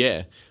physically.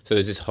 Yeah. So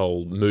there's this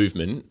whole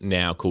movement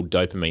now called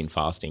dopamine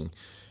fasting.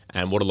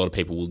 And what a lot of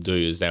people will do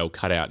is they'll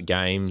cut out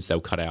games,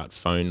 they'll cut out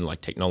phone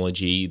like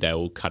technology,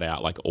 they'll cut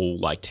out like all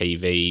like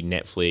TV,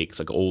 Netflix,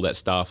 like all that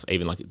stuff.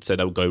 Even like, so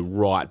they'll go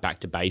right back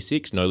to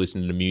basics, no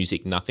listening to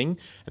music, nothing.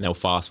 And they'll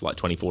fast for like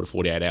 24 to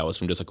 48 hours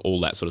from just like all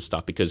that sort of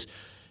stuff, because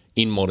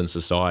in modern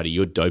society,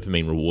 your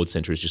dopamine reward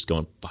center is just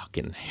going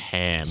fucking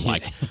ham.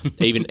 Like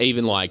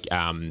even like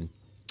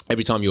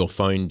every time your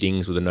phone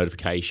dings with a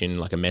notification,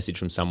 like a message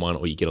from someone,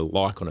 or you get a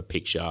like on a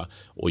picture,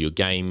 or you're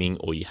gaming,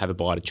 or you have a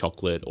bite of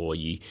chocolate, or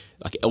you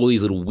like all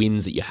these little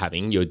wins that you're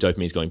having, your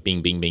dopamine is going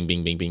bing, bing, bing,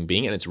 bing, bing, bing,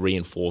 bing, and it's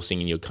reinforcing,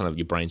 and your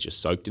brain's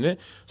just soaked in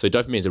it. So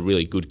dopamine is a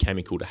really good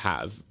chemical to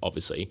have,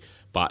 obviously,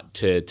 but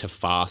to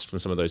fast from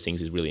some of those things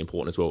is really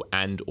important as well,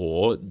 and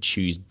or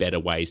choose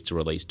better ways to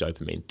release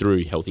dopamine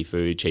through healthy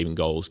food, achieving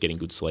goals, getting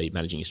good sleep,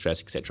 managing your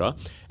stress, etc.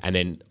 And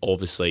then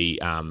obviously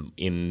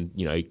in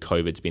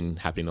COVID's been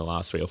happening the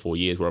last 3 or 4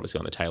 years. We're obviously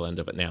on the tail end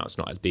of it now. It's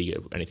not as big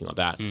or anything like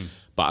that.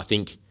 But I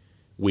think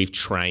we've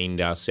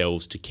trained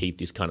ourselves to keep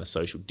this kind of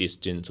social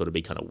distance or to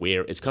be kind of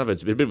aware. It's a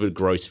bit of a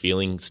gross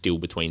feeling still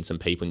between some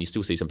people, and you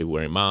still see some people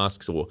wearing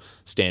masks or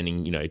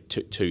standing,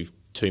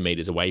 2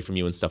 meters away from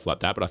you and stuff like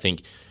that. But I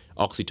think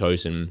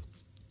oxytocin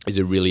is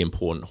a really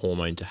important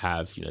hormone to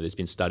have. There's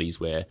been studies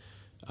where,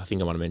 I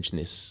think I want to mention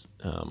this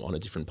on a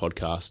different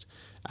podcast,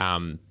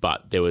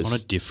 but there was... On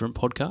a different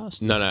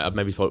podcast? No,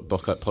 maybe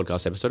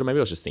podcast episode, or maybe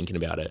I was just thinking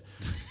about it.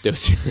 There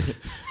was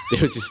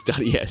this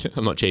study, yeah,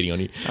 I'm not cheating on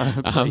you.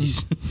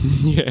 Please.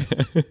 Yeah.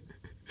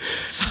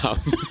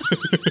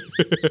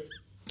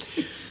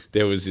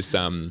 There was this,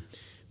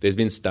 there's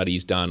been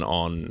studies done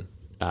on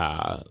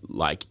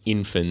like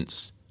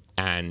infants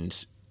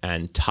and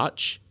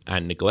touch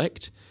and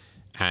neglect.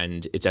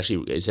 And it's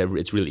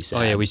really sad.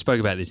 Oh yeah, we spoke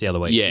about this the other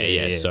week.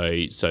 Yeah.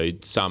 So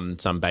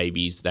some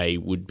babies, they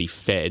would be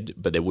fed,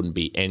 but there wouldn't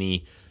be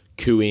any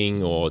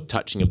cooing or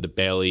touching of the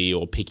belly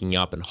or picking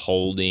up and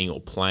holding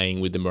or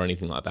playing with them or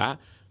anything like that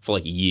for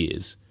like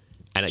years,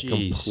 and it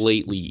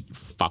completely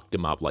fucked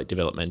them up like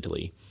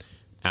developmentally.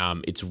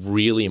 It's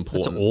really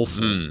important. That's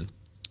awful.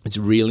 It's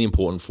really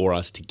important for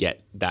us to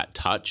get that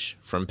touch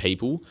from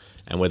people,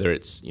 and whether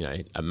it's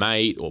a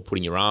mate or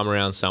putting your arm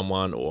around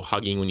someone or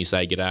hugging when you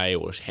say g'day,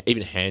 or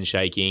even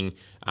handshaking,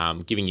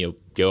 giving your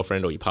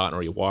girlfriend or your partner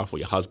or your wife or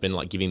your husband,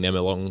 like giving them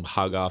a long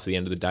hug after the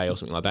end of the day or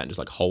something like that, and just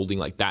like holding,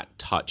 like that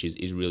touch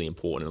is really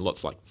important, and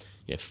lots like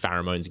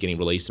pheromones getting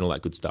released and all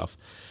that good stuff.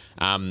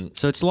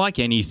 So it's like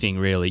anything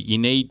really. You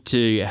need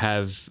to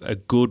have a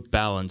good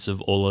balance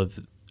of all of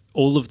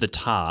the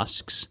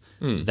tasks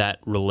that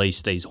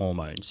release these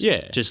hormones.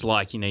 Yeah. Just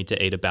like you need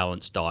to eat a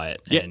balanced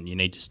diet and you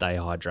need to stay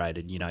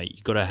hydrated.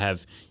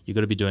 You've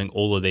got to be doing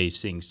all of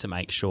these things to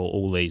make sure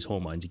all these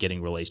hormones are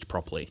getting released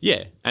properly.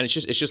 Yeah. And it's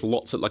just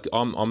lots of, like,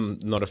 I'm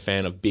not a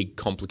fan of big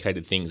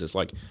complicated things. It's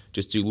like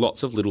just do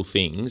lots of little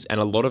things, and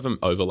a lot of them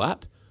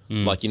overlap.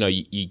 Like,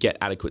 you get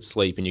adequate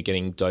sleep and you're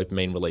getting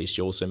dopamine released.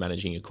 You're also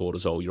managing your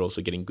cortisol. You're also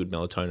getting good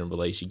melatonin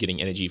release. You're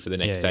getting energy for the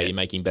next day. You're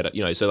making better,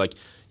 so like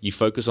you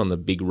focus on the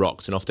big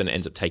rocks, and often it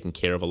ends up taking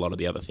care of a lot of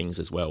the other things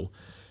as well.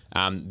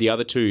 The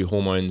other two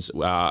hormones,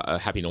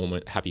 happy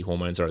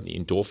hormones, are the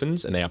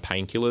endorphins, and they are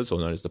painkillers, or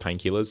known as the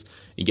painkillers.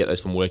 You get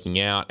those from working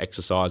out,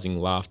 exercising,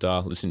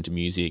 laughter, listening to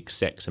music,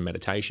 sex, and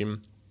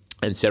meditation.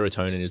 And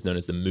serotonin is known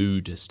as the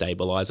mood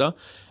stabilizer,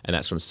 and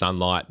that's from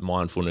sunlight,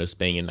 mindfulness,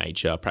 being in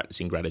nature,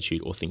 practicing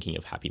gratitude, or thinking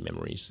of happy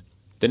memories.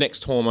 The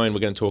next hormone we're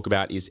going to talk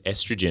about is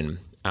estrogen.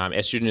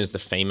 Estrogen is the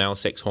female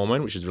sex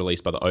hormone, which is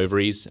released by the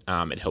ovaries.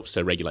 It helps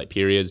to regulate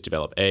periods,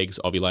 develop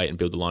eggs, ovulate, and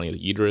build the lining of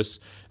the uterus.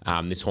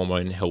 This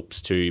hormone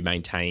helps to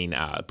maintain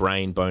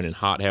brain, bone, and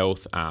heart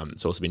health.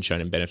 It's also been shown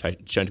to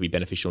be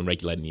beneficial in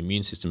regulating the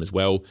immune system as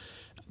well.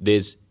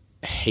 There's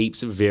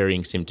heaps of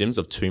varying symptoms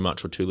of too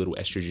much or too little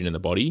estrogen in the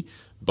body,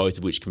 both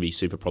of which can be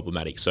super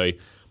problematic. So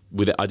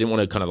I didn't want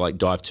to kind of like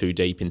dive too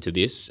deep into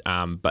this,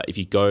 but if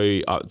you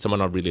go,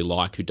 someone I really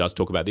like who does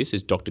talk about this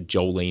is Dr.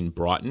 Jolene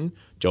Brighten,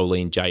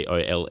 Jolene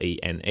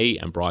Jolene,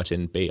 and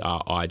Brighten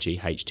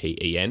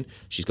Brighten.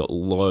 She's got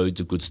loads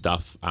of good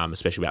stuff,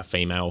 especially about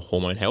female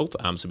hormone health.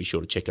 So be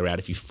sure to check her out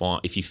if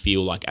you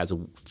feel like as a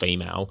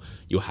female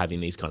you're having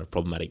these kind of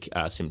problematic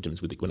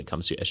symptoms when it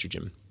comes to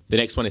estrogen. The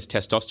next one is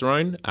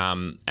testosterone,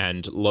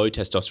 and low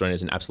testosterone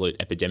is an absolute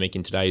epidemic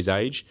in today's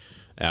age.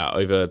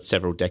 Over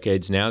several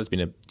decades now, there's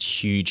been a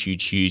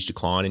huge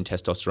decline in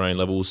testosterone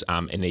levels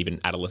in even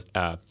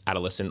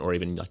adolescent or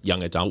even like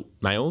young adult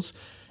males,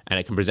 and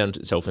it can present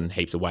itself in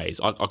heaps of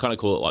ways. I kind of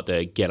call it like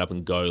the get up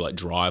and go, like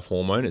drive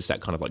hormone. It's that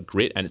kind of like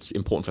grit, and it's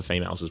important for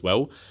females as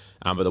well.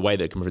 But the way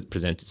that it can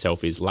present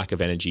itself is lack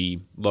of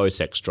energy, low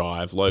sex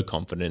drive, low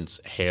confidence,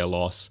 hair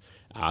loss,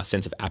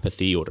 sense of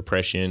apathy or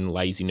depression,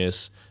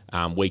 laziness,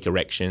 weak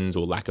erections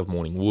or lack of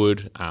morning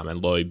wood,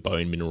 and low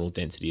bone mineral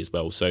density as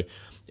well. So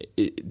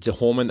it's a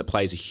hormone that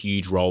plays a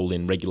huge role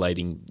in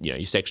regulating,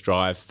 your sex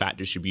drive, fat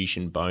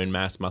distribution, bone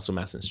mass, muscle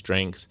mass, and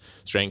strength,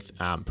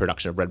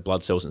 production of red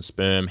blood cells and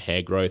sperm,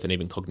 hair growth, and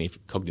even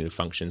cognitive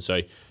function. So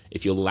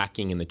if you're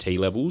lacking in the T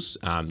levels,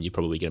 you're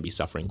probably going to be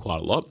suffering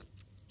quite a lot.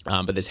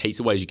 But there's heaps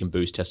of ways you can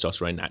boost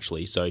testosterone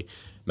naturally. So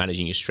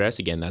managing your stress,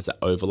 again, that's that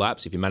overlap.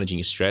 So if you're managing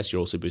your stress, you're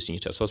also boosting your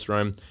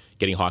testosterone,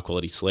 getting high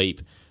quality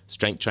sleep,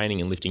 strength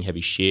training and lifting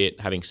heavy shit,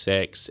 having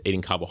sex,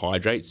 eating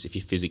carbohydrates if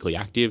you're physically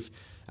active,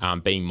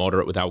 being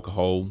moderate with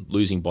alcohol,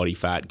 losing body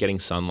fat, getting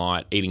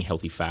sunlight, eating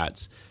healthy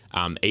fats,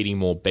 Eating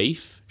more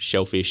beef,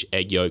 shellfish,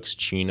 egg yolks,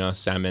 tuna,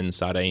 salmon,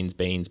 sardines,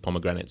 beans,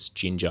 pomegranates,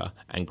 ginger,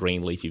 and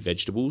green leafy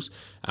vegetables.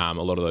 A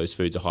lot of those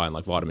foods are high in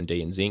like vitamin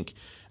D and zinc.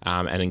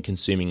 And then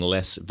consuming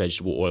less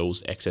vegetable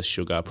oils, excess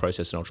sugar,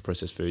 processed and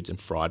ultra-processed foods, and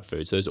fried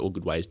foods. Those are all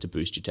good ways to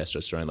boost your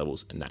testosterone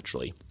levels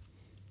naturally.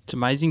 It's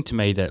amazing to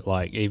me that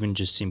like even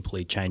just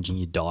simply changing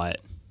your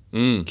diet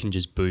can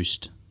just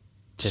boost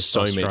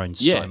testosterone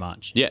so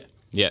much.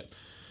 Yeah.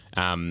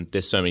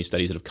 There's so many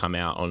studies that have come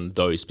out on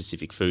those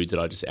specific foods that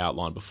I just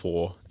outlined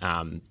before,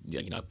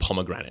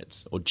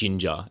 pomegranates or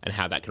ginger, and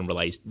how that can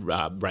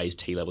raise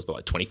T levels by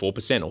like 24%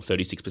 or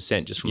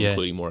 36% just from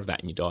including more of that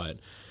in your diet.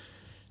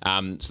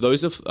 So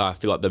those are, I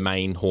feel like, the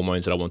main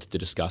hormones that I wanted to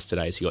discuss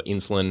today. So you got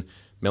insulin,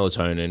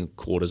 melatonin,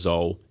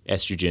 cortisol,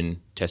 estrogen,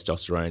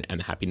 testosterone, and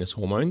the happiness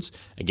hormones.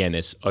 Again,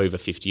 there's over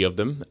 50 of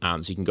them.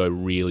 So you can go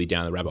really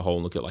down the rabbit hole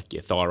and look at like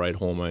your thyroid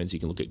hormones. You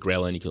can look at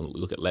ghrelin, you can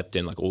look at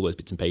leptin, like all those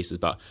bits and pieces.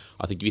 But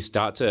I think if you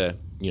start to,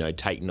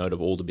 take note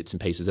of all the bits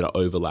and pieces that are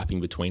overlapping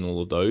between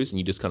all of those, and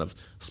you just kind of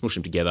smush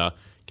them together,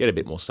 get a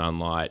bit more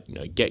sunlight,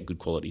 get good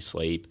quality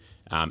sleep,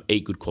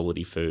 eat good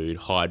quality food,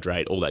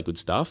 hydrate, all that good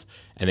stuff.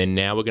 And then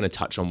now we're going to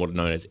touch on what are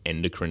known as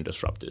endocrine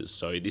disruptors.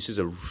 So this is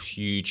a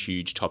huge,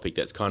 huge topic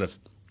that's kind of,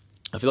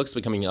 I feel like it's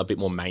becoming a bit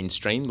more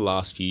mainstream the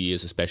last few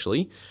years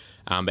especially.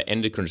 But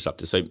endocrine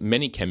disruptors, so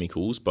many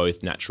chemicals,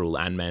 both natural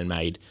and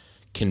man-made,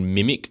 can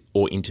mimic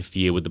or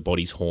interfere with the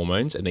body's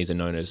hormones, and these are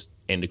known as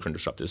endocrine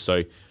disruptors.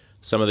 So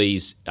some of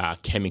these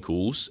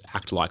chemicals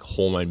act like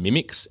hormone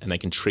mimics, and they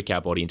can trick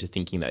our body into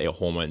thinking that they're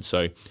hormones.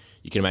 So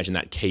you can imagine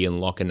that key and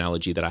lock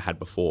analogy that I had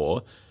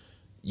before.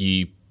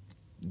 You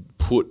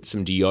put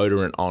some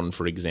deodorant on,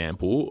 for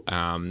example,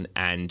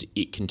 and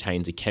it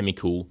contains a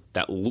chemical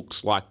that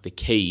looks like the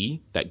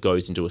key that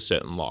goes into a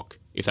certain lock,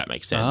 if that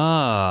makes sense.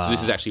 So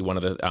this is actually one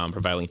of the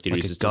prevailing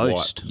theories like as a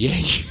ghost. to why.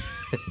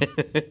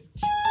 Yeah.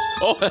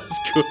 Oh, that's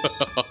good.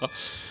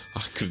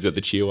 I could have done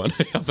the cheer one.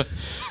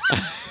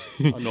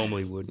 I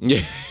normally would.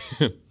 Yeah.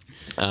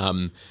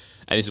 And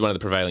this is one of the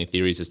prevailing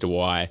theories as to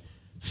why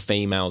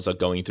females are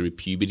going through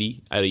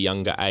puberty at a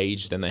younger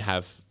age than they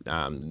have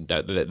than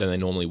they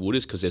normally would,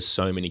 is because there's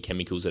so many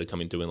chemicals that are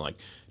coming through in like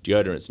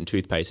deodorants and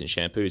toothpaste and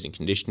shampoos and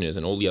conditioners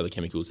and all the other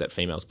chemicals that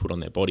females put on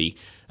their body,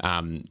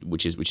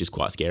 which is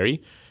quite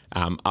scary.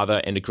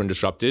 Other endocrine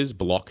disruptors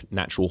block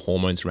natural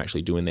hormones from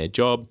actually doing their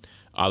job.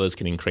 Others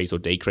can increase or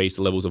decrease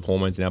the levels of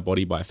hormones in our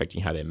body by affecting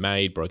how they're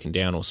made, broken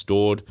down, or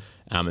stored.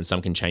 And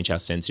some can change how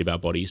sensitive our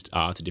bodies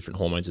are to different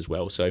hormones as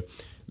well. So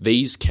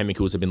these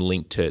chemicals have been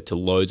linked to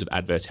loads of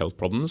adverse health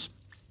problems,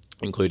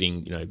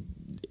 including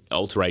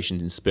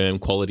alterations in sperm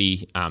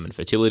quality and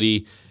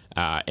fertility,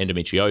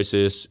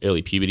 endometriosis,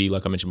 early puberty,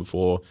 like I mentioned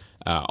before,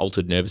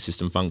 altered nervous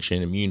system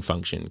function, immune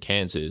function,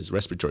 cancers,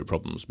 respiratory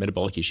problems,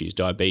 metabolic issues,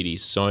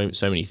 diabetes, so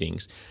many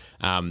things.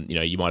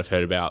 You might have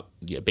heard about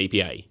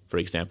BPA, for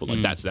example.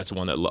 Like that's the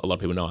one that a lot of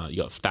people know.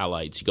 You got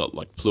phthalates, you got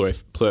like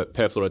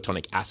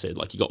perfluorotonic acid,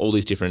 like you got all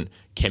these different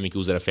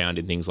chemicals that are found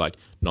in things like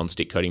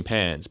non-stick coating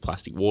pans,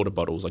 plastic water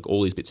bottles, like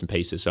all these bits and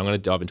pieces. So I'm going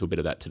to dive into a bit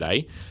of that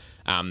today.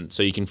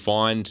 So you can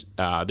find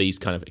these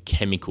kind of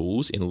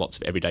chemicals in lots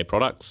of everyday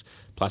products,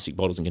 plastic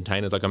bottles and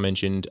containers, like I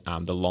mentioned,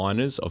 the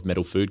liners of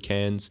metal food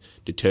cans,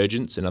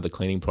 detergents and other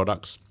cleaning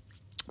products,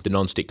 the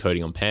non-stick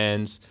coating on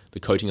pans, the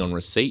coating on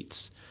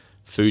receipts,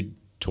 food,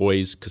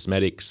 toys,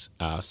 cosmetics,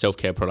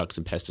 self-care products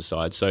and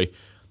pesticides. So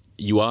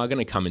you are going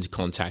to come into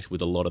contact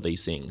with a lot of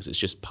these things. It's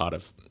just part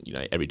of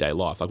everyday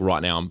life. Like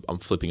right now, I'm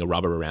flipping a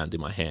rubber around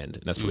in my hand,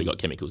 and that's probably got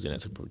chemicals in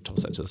it. So I'll probably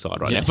toss that to the side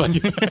right now. But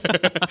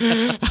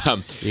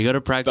you got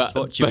to practice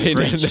what you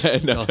preach.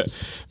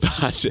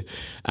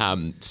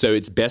 So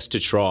it's best to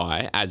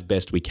try as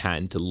best we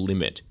can to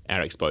limit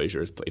our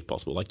exposure if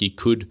possible. Like you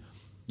could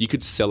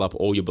sell up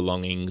all your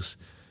belongings,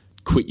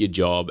 quit your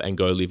job, and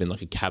go live in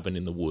like a cabin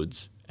in the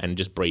woods and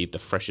just breathe the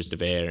freshest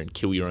of air and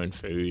kill your own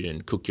food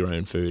and cook your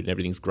own food and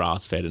everything's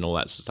grass-fed and all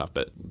that stuff,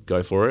 but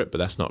go for it. But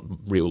that's not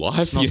real life.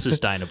 It's not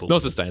sustainable.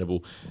 Not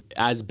sustainable.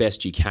 As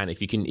best you can. If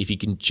you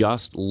can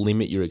just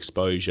limit your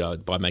exposure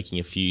by making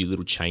a few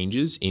little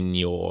changes in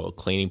your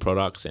cleaning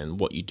products and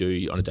what you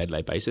do on a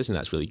day-to-day basis, and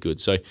that's really good.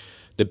 So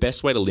the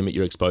best way to limit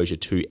your exposure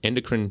to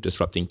endocrine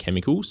disrupting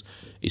chemicals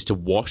is to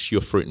wash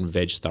your fruit and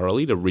veg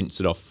thoroughly, to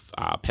rinse it off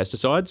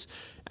pesticides.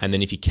 And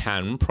then if you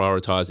can,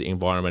 prioritise the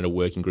Environmental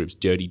Working Group's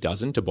Dirty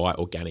Dozen to buy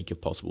organic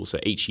if possible. So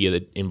each year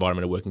the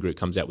Environmental Working Group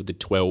comes out with the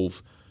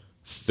 12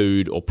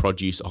 food or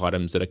produce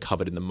items that are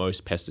covered in the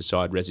most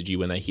pesticide residue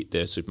when they hit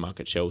their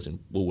supermarket shelves in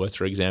Woolworths,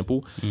 for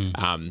example.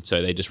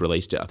 So they just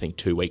released it, I think,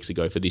 2 weeks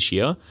ago for this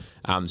year.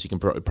 So you can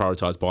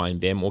prioritise buying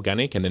them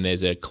organic. And then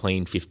there's a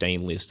clean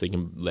 15 list, so you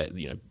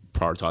can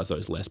prioritise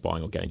those less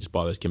buying organic, just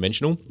buy those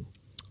conventional.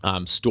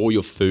 Store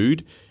your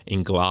food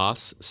in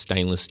glass,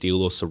 stainless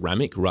steel or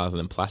ceramic rather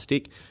than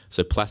plastic.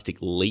 So plastic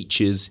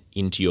leaches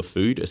into your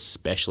food,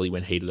 especially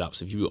when heated up.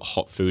 So if you've got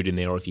hot food in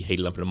there or if you heat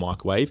it up in a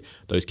microwave,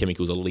 those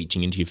chemicals are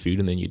leaching into your food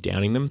and then you're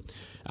downing them.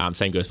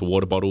 Same goes for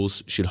water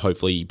bottles, should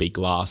hopefully be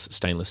glass,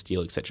 stainless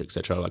steel,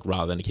 etc., like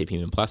rather than keeping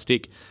them in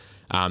plastic.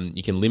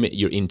 You can limit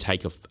your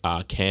intake of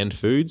canned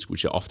foods,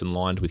 which are often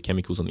lined with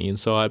chemicals on the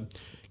inside.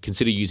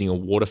 Consider using a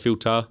water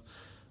filter.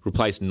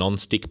 Replace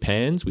non-stick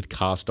pans with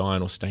cast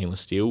iron or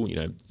stainless steel.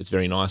 It's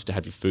very nice to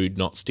have your food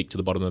not stick to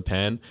the bottom of the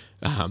pan,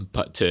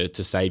 but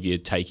to save you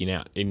taking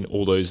out in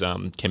all those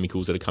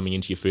chemicals that are coming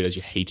into your food as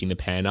you're heating the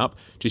pan up,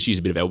 just use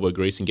a bit of elbow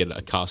grease and get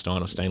a cast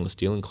iron or stainless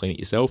steel and clean it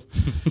yourself.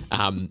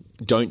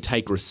 Don't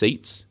take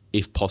receipts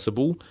if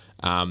possible.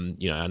 I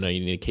know you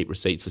need to keep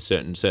receipts for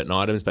certain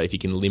items, but if you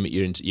can limit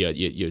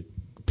your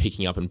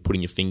picking up and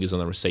putting your fingers on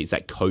the receipts,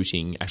 that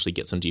coating actually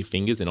gets onto your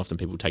fingers. Then often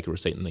people take a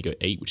receipt and they go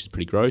eat, which is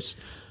pretty gross.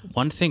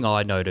 One thing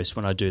I notice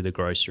when I do the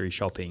grocery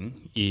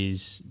shopping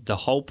is the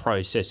whole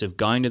process of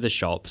going to the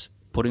shops,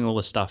 putting all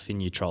the stuff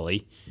in your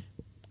trolley,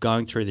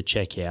 going through the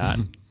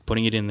checkout,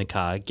 putting it in the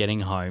car,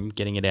 getting home,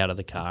 getting it out of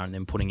the car, and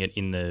then putting it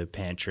in the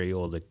pantry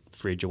or the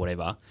fridge or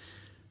whatever.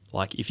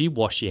 Like, if you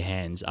wash your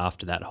hands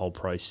after that whole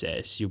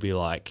process, you'll be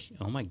like,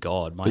 oh, my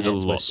God, my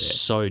hands were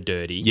so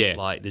dirty. Yeah.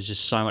 Like, there's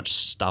just so much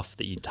stuff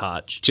that you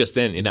touch. Just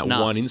then, in that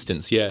nuts. one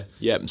instance, yeah.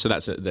 So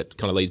that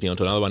kind of leads me on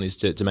to another one, is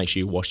to make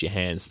sure you wash your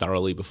hands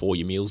thoroughly before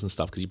your meals and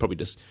stuff, because you're probably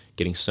just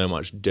getting so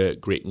much dirt,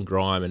 grit and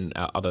grime and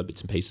other bits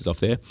and pieces off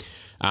there.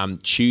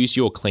 Choose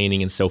your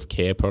cleaning and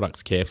self-care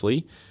products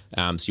carefully.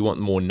 So you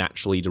want more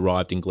naturally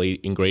derived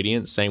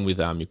ingredients. Same with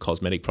your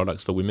cosmetic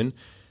products for women.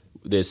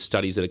 There's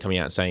studies that are coming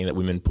out saying that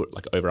women put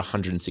like over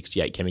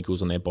 168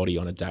 chemicals on their body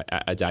on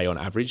a day on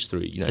average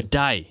through, A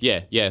day?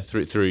 Yeah,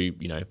 through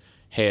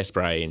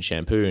hairspray and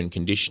shampoo and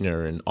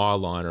conditioner and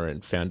eyeliner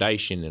and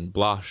foundation and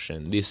blush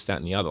and this, that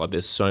and the other. Like,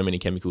 there's so many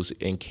chemicals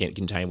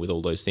contained with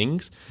all those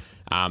things.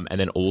 And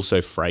then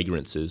also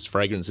fragrances.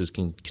 Fragrances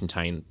can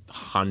contain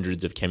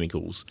hundreds of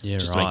chemicals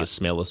to make it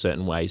smell a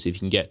certain way. So if you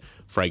can get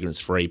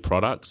fragrance-free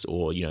products,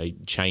 or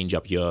change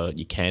up your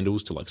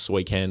candles to like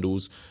soy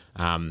candles,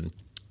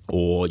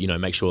 or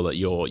make sure that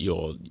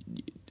your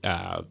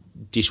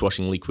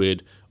dishwashing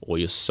liquid or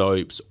your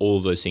soaps, all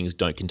of those things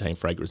don't contain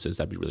fragrances.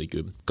 That'd be really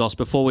good. Goss,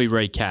 before we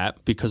recap,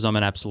 because I'm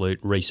an absolute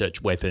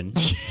research weapon,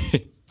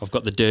 I've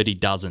got the Dirty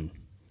Dozen.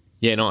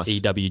 Yeah, nice.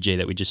 EWG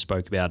that we just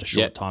spoke about a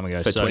short time ago.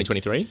 For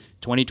 2023?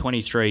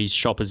 2023's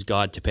Shopper's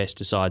Guide to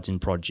Pesticides in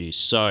Produce.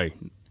 So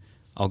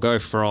I'll go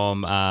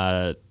from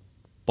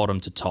bottom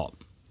to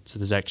top. So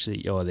there's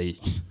actually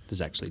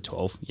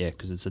 12. Yeah,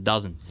 because it's a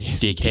dozen. Yes,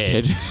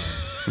 dickhead.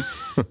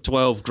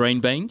 12 green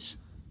beans,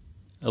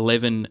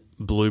 11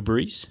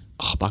 blueberries.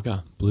 Oh,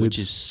 bugger. Which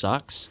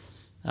sucks.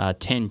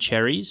 10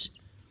 cherries,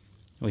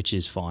 which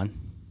is fine.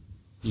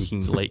 You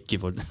can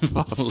give or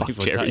leave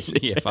or cherries.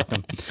 take. Yeah, fuck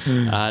them.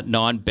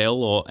 9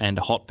 bell and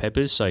hot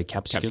peppers, so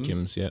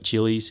Capsicums, yeah.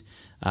 chilies.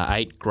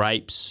 8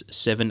 grapes,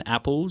 7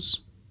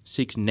 apples,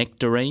 6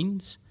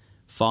 nectarines,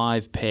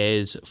 5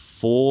 pears,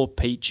 4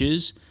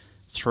 peaches,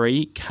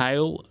 3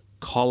 kale,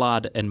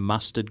 collard and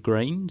mustard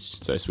greens.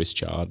 So Swiss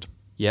chard.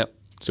 Yep.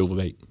 Silver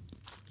beet.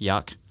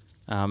 Yuck.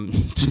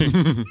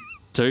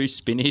 2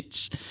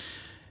 spinach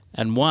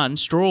and 1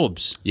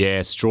 straubs.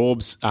 Yeah,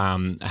 straubs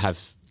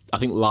have... I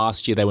think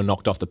last year they were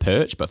knocked off the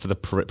perch, but for the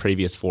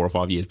previous 4 or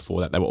 5 years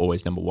before that, they were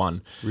always number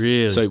 1.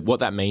 Really? So what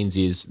that means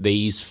is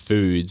these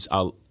foods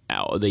are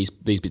these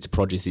bits of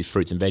produce, these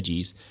fruits and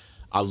veggies,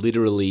 are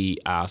literally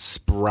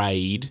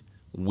sprayed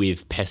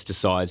with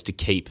pesticides to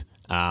keep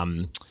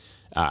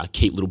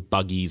little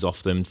buggies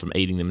off them from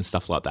eating them and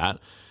stuff like that,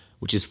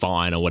 which is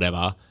fine or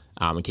whatever,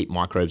 and keep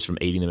microbes from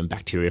eating them and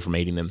bacteria from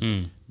eating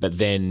them. But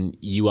then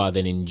you are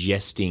then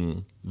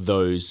ingesting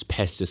those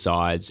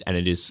pesticides, and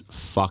it is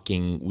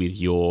fucking with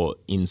your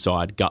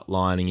inside gut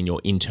lining and your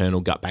internal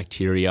gut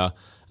bacteria.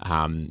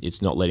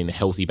 It's not letting the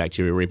healthy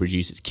bacteria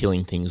reproduce. It's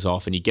killing things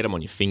off, and you get them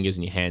on your fingers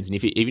and your hands. And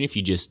even if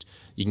you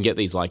can get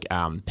these like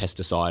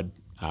pesticide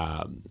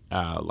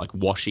like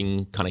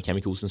washing kind of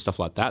chemicals and stuff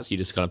like that. So you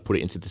just kind of put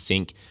it into the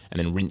sink and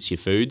then rinse your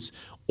foods.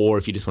 Or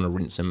if you just want to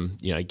rinse them,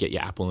 get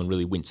your apple and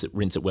really rinse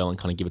it well and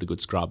kind of give it a good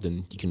scrub,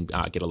 then you can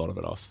get a lot of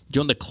it off. Do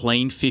you want the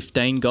clean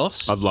 15,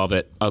 Goss? I'd love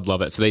it.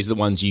 So these are the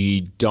ones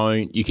you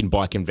can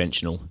buy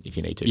conventional if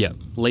you need to. Yeah,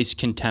 least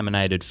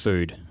contaminated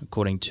food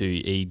according to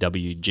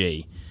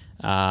EWG.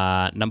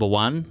 Number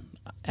 1,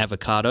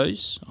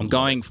 avocados. I'm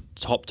going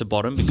top to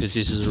bottom because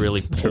this is a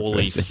really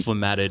poorly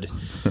formatted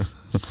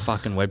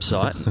fucking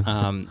website,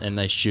 and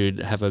they should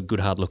have a good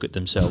hard look at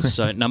themselves.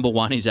 So number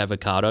 1 is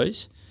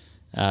avocados.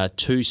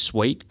 2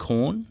 sweet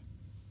corn,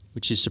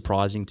 which is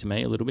surprising to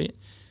me a little bit.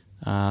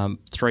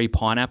 3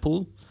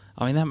 pineapple.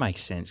 I mean, that makes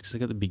sense because they've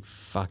got the big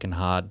fucking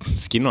hard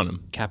skin on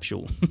them.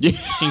 Capsule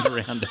thing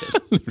around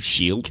it.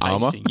 Shield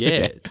casing. armor.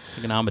 Yeah,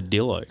 like an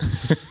armadillo.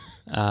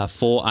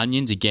 4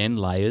 onions, again,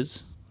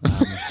 layers.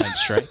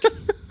 Thanks, Shrek.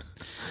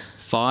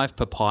 5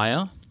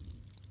 papaya.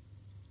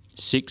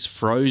 6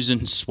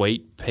 frozen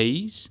sweet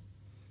peas.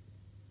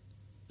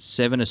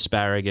 7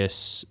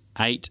 asparagus.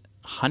 8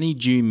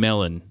 honeydew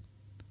melon.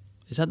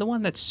 Is that the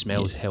one that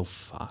smells hell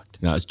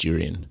fucked? No, it's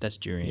durian. That's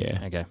durian.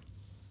 Yeah. Okay.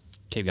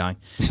 Keep going.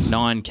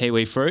 9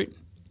 kiwi fruit.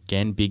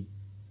 Again, big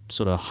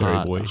sort of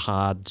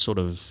hard sort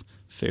of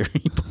fairy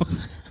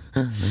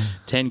boy.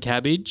 10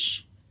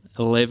 cabbage.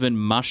 11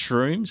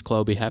 mushrooms. Chloe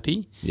will be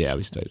happy. Yeah,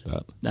 we stoked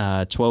with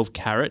that. 12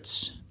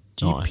 carrots.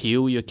 Do you Nice.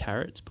 peel your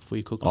carrots before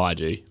you cook them? Oh, I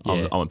do.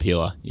 Yeah. I'm a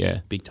peeler.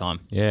 Yeah. Big time.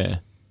 Yeah.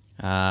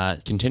 Uh,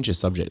 Contentious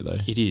subject, though.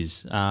 It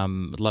is.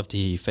 I'd love to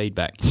hear your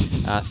feedback.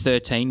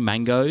 13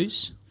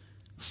 mangoes,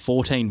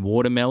 14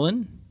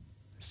 watermelon,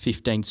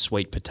 15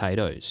 sweet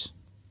potatoes.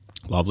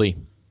 Lovely.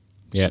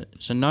 Yeah.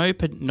 So no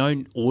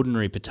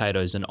ordinary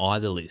potatoes on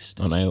either list.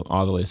 On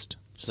either list.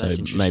 So that's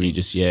interesting. maybe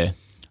just, yeah.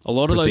 A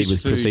lot of those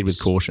foods, proceed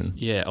with caution.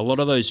 Yeah, a lot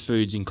of those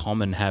foods in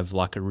common have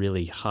like a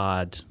really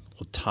hard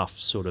or tough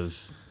sort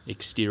of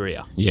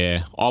exterior.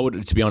 Yeah,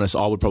 to be honest,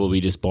 I would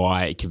probably just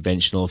buy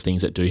conventional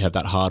things that do have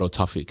that hard or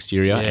tough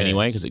exterior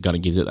anyway, because it kind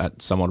of gives it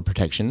that somewhat of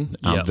protection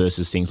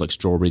versus things like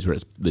strawberries where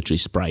it's literally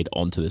sprayed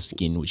onto the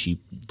skin, which you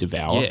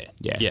devour.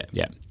 Yeah.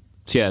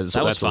 So yeah,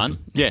 That was fun.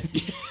 Awesome. Yeah.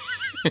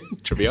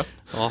 Trivia.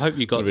 Well, I hope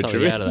you got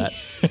something out of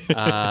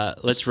that.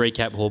 Let's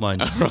recap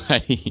hormones.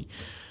 Right.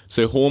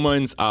 So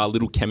hormones are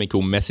little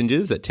chemical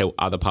messengers that tell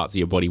other parts of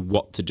your body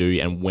what to do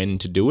and when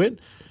to do it.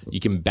 You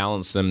can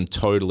balance them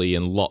totally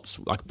and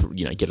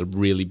get a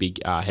really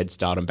big head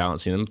start on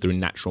balancing them through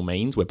natural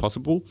means where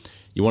possible.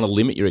 You want to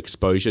limit your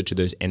exposure to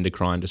those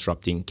endocrine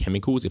disrupting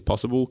chemicals if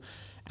possible,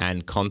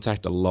 and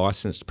contact a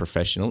licensed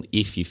professional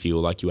if you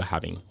feel like you are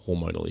having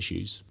hormonal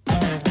issues.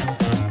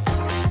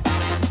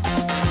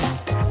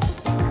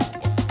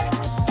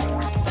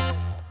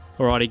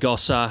 Alrighty,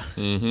 Gosser.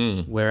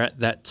 We're at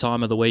that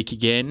time of the week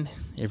again.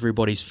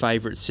 Everybody's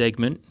favourite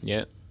segment.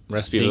 Yeah.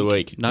 Recipe of the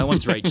week. No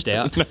one's reached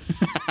out. We're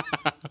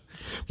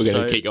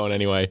going to keep going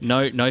anyway.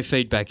 No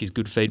feedback is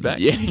good feedback.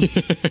 Yeah.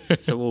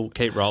 So we'll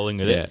keep rolling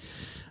with it.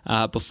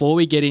 Before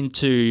we get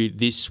into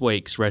this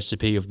week's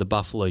recipe of the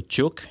buffalo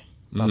chicken,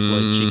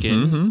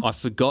 I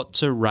forgot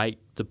to rate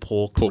the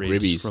pork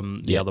ribs from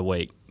the other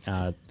week,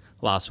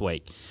 last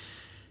week.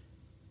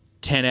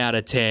 10 out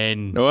of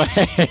 10.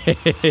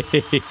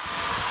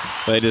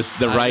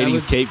 The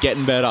ratings keep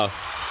getting better.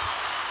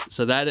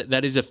 So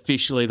that is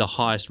officially the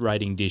highest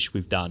rating dish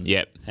we've done.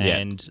 Yep.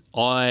 And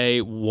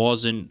I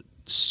wasn't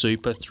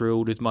super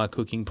thrilled with my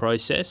cooking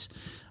process.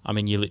 I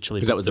mean, you literally...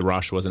 Because that was the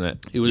rush, wasn't it?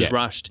 It was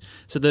rushed.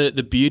 So the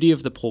beauty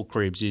of the pork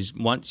ribs is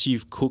once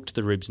you've cooked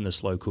the ribs in the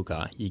slow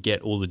cooker, you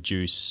get all the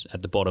juice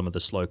at the bottom of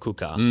the slow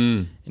cooker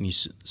and you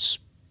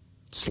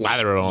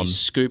slather it on. You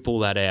scoop all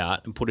that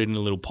out and put it in a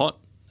little pot,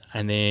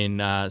 and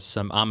then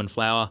some almond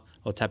flour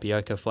or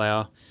tapioca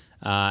flour,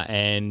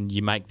 and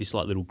you make this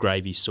like little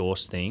gravy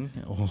sauce thing.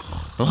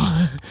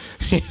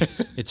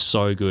 It's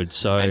so good.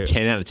 So and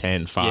 10 out of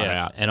 10, far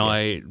out. And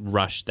I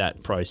rushed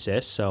that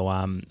process, so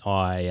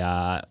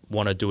I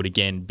want to do it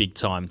again big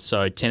time.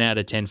 So 10 out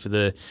of 10 for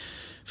the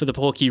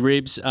porky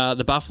ribs.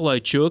 The buffalo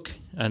chook,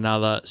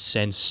 another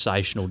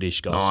sensational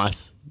dish, guys.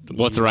 Nice.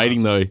 What's the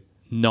rating though?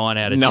 9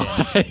 out of 10.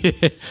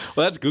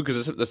 Well, that's good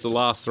because that's the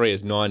last three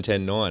is 9,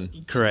 10,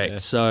 9. Correct.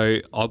 So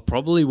I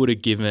probably would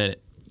have given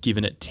it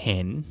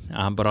 10,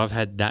 but I've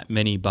had that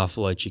many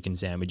buffalo chicken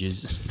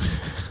sandwiches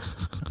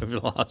over the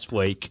last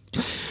week.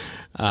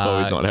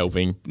 Chloe's not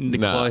helping.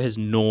 Chloe has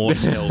not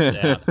helped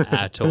out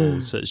at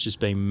all. So it's just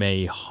been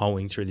me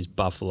hoeing through this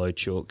buffalo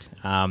chook.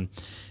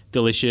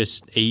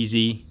 Delicious,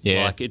 easy.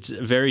 Yeah. Like it's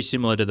very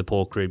similar to the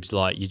pork ribs.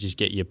 Like you just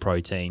get your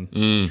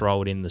protein,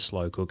 throw it in the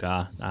slow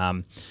cooker.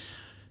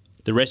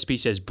 The recipe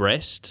says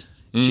breast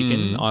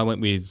chicken. I went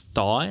with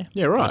thigh.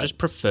 Yeah, right. I just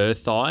prefer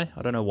thigh.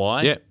 I don't know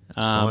why. Yeah,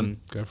 fine.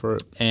 Go for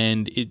it.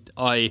 And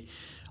I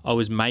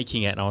was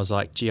making it and I was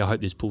like, gee, I hope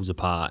this pulls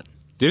apart.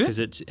 Did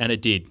it? And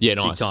it did. Yeah,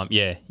 nice. Big time.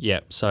 Yeah.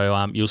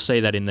 So you'll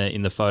see that in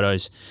the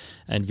photos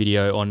and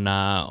video on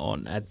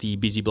at the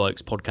Busy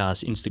Blokes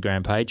podcast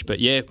Instagram page. But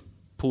yeah,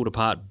 pulled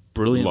apart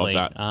brilliantly.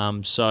 Love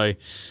that. So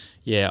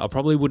yeah, I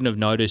probably wouldn't have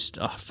noticed.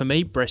 For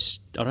me, I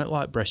don't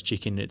like breast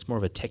chicken. It's more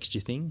of a texture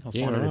thing. I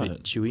find it a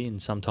bit chewy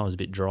and sometimes a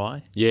bit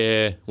dry.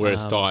 Yeah,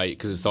 whereas thigh,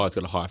 because thigh's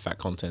got a high fat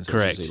content. So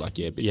correct. It's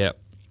usually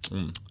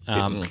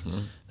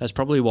That's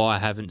probably why I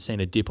haven't seen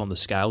a dip on the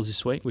scales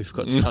this week. We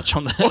forgot to touch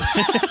on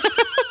that.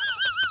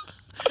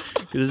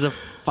 Because there's a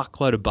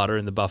fuckload of butter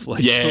in the buffalo.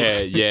 Yeah.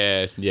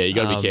 You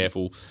got to be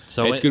careful.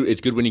 So it's good. It's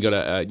good when you got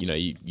to,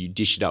 you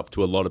dish it up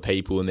to a lot of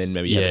people, and then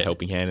maybe you have a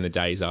helping hand in the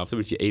days after.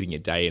 But if you're eating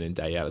it day in and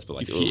day out, it's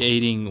like if you're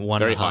eating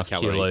 1.5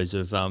 calorie. kilos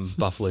of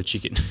buffalo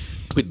chicken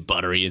with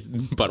buttery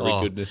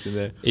goodness in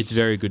there, it's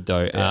very good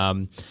though.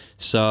 Yeah.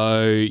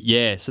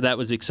 So that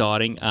was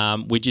exciting.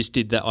 We just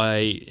did that.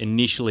 I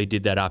initially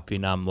did that up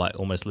in like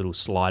almost little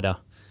slider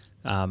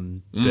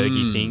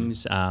burgie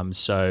things.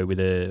 So with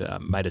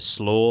made a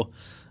slaw.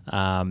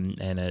 And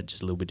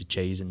just a little bit of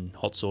cheese and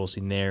hot sauce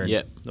in there,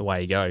 and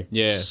away you go.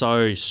 Yeah,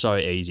 so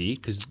easy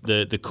because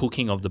the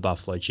cooking of the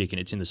buffalo chicken,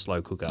 it's in the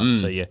slow cooker.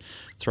 So you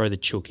throw the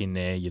chook in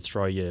there, you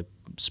throw your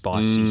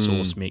spicy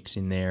sauce mix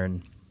in there,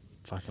 and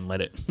fucking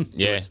let it do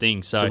its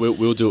thing. So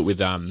we'll do it with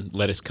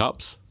lettuce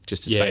cups.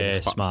 Just to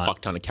save a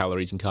fuck ton of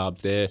calories and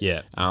carbs there.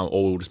 Yeah.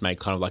 Or we'll just make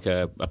kind of like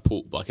a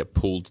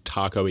pulled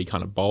taco-y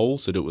kind of bowl.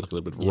 So do it with like a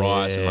little bit of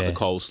rice and like the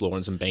coleslaw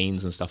and some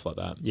beans and stuff like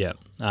that. Yeah.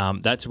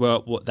 That's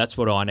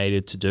what I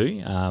needed to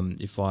do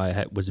if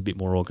I was a bit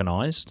more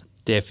organised.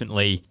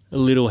 definitely a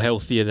little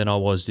healthier than I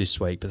was this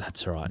week, but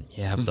that's all right.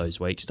 You have those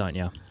weeks, don't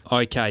you?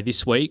 Okay,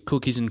 this week,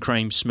 cookies and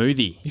cream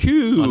smoothie.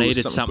 Ooh, I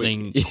needed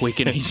something quick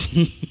and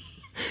easy.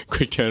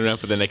 Quick turnaround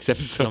for the next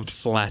episode. I'm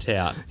flat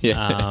out.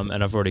 Yeah.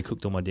 And I've already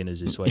cooked all my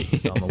dinners this week,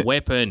 so I'm a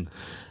weapon.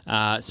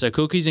 So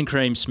cookies and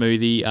cream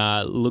smoothie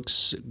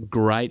looks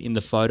great in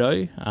the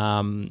photo.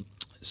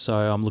 So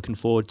I'm looking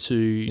forward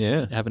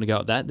to having a go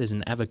at that. There's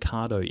an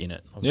avocado in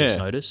it, I've just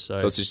noticed. So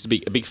it's just a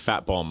big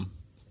fat bomb.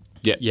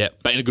 Yeah,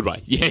 but in a good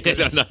way.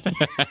 Yeah, no.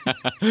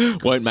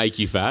 Won't make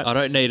you fat. I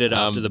don't need it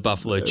after the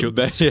buffalo chook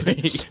this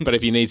week. But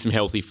if you need some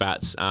healthy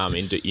fats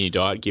in your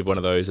diet, give one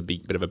of those a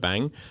bit of a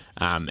bang.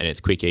 And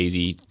it's quick,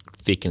 easy,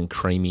 thick and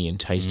creamy and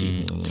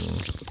tasty.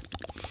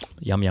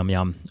 Yum, yum,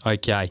 yum.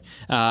 Okay.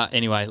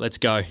 Anyway, let's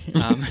go.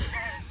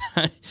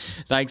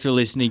 Thanks for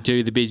listening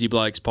to the Busy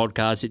Blokes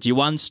podcast. It's your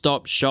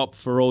one-stop shop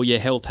for all your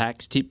health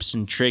hacks, tips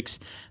and tricks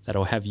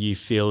that'll have you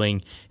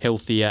feeling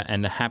healthier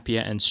and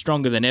happier and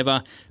stronger than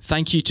ever.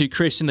 Thank you to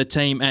Chris and the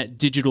team at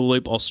Digital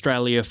Loop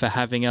Australia for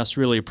having us.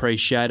 Really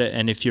appreciate it.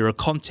 And if you're a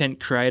content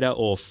creator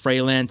or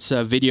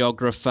freelancer,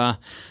 videographer,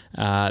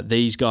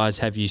 these guys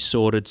have you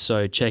sorted.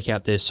 So check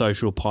out their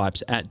social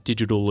pipes at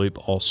Digital Loop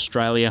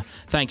Australia.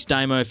 Thanks,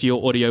 Damo, for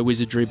your audio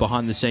wizardry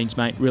behind the scenes,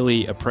 mate.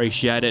 Really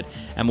appreciate it.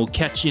 And we'll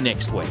catch you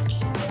next week.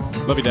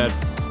 Love you,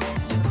 Dad.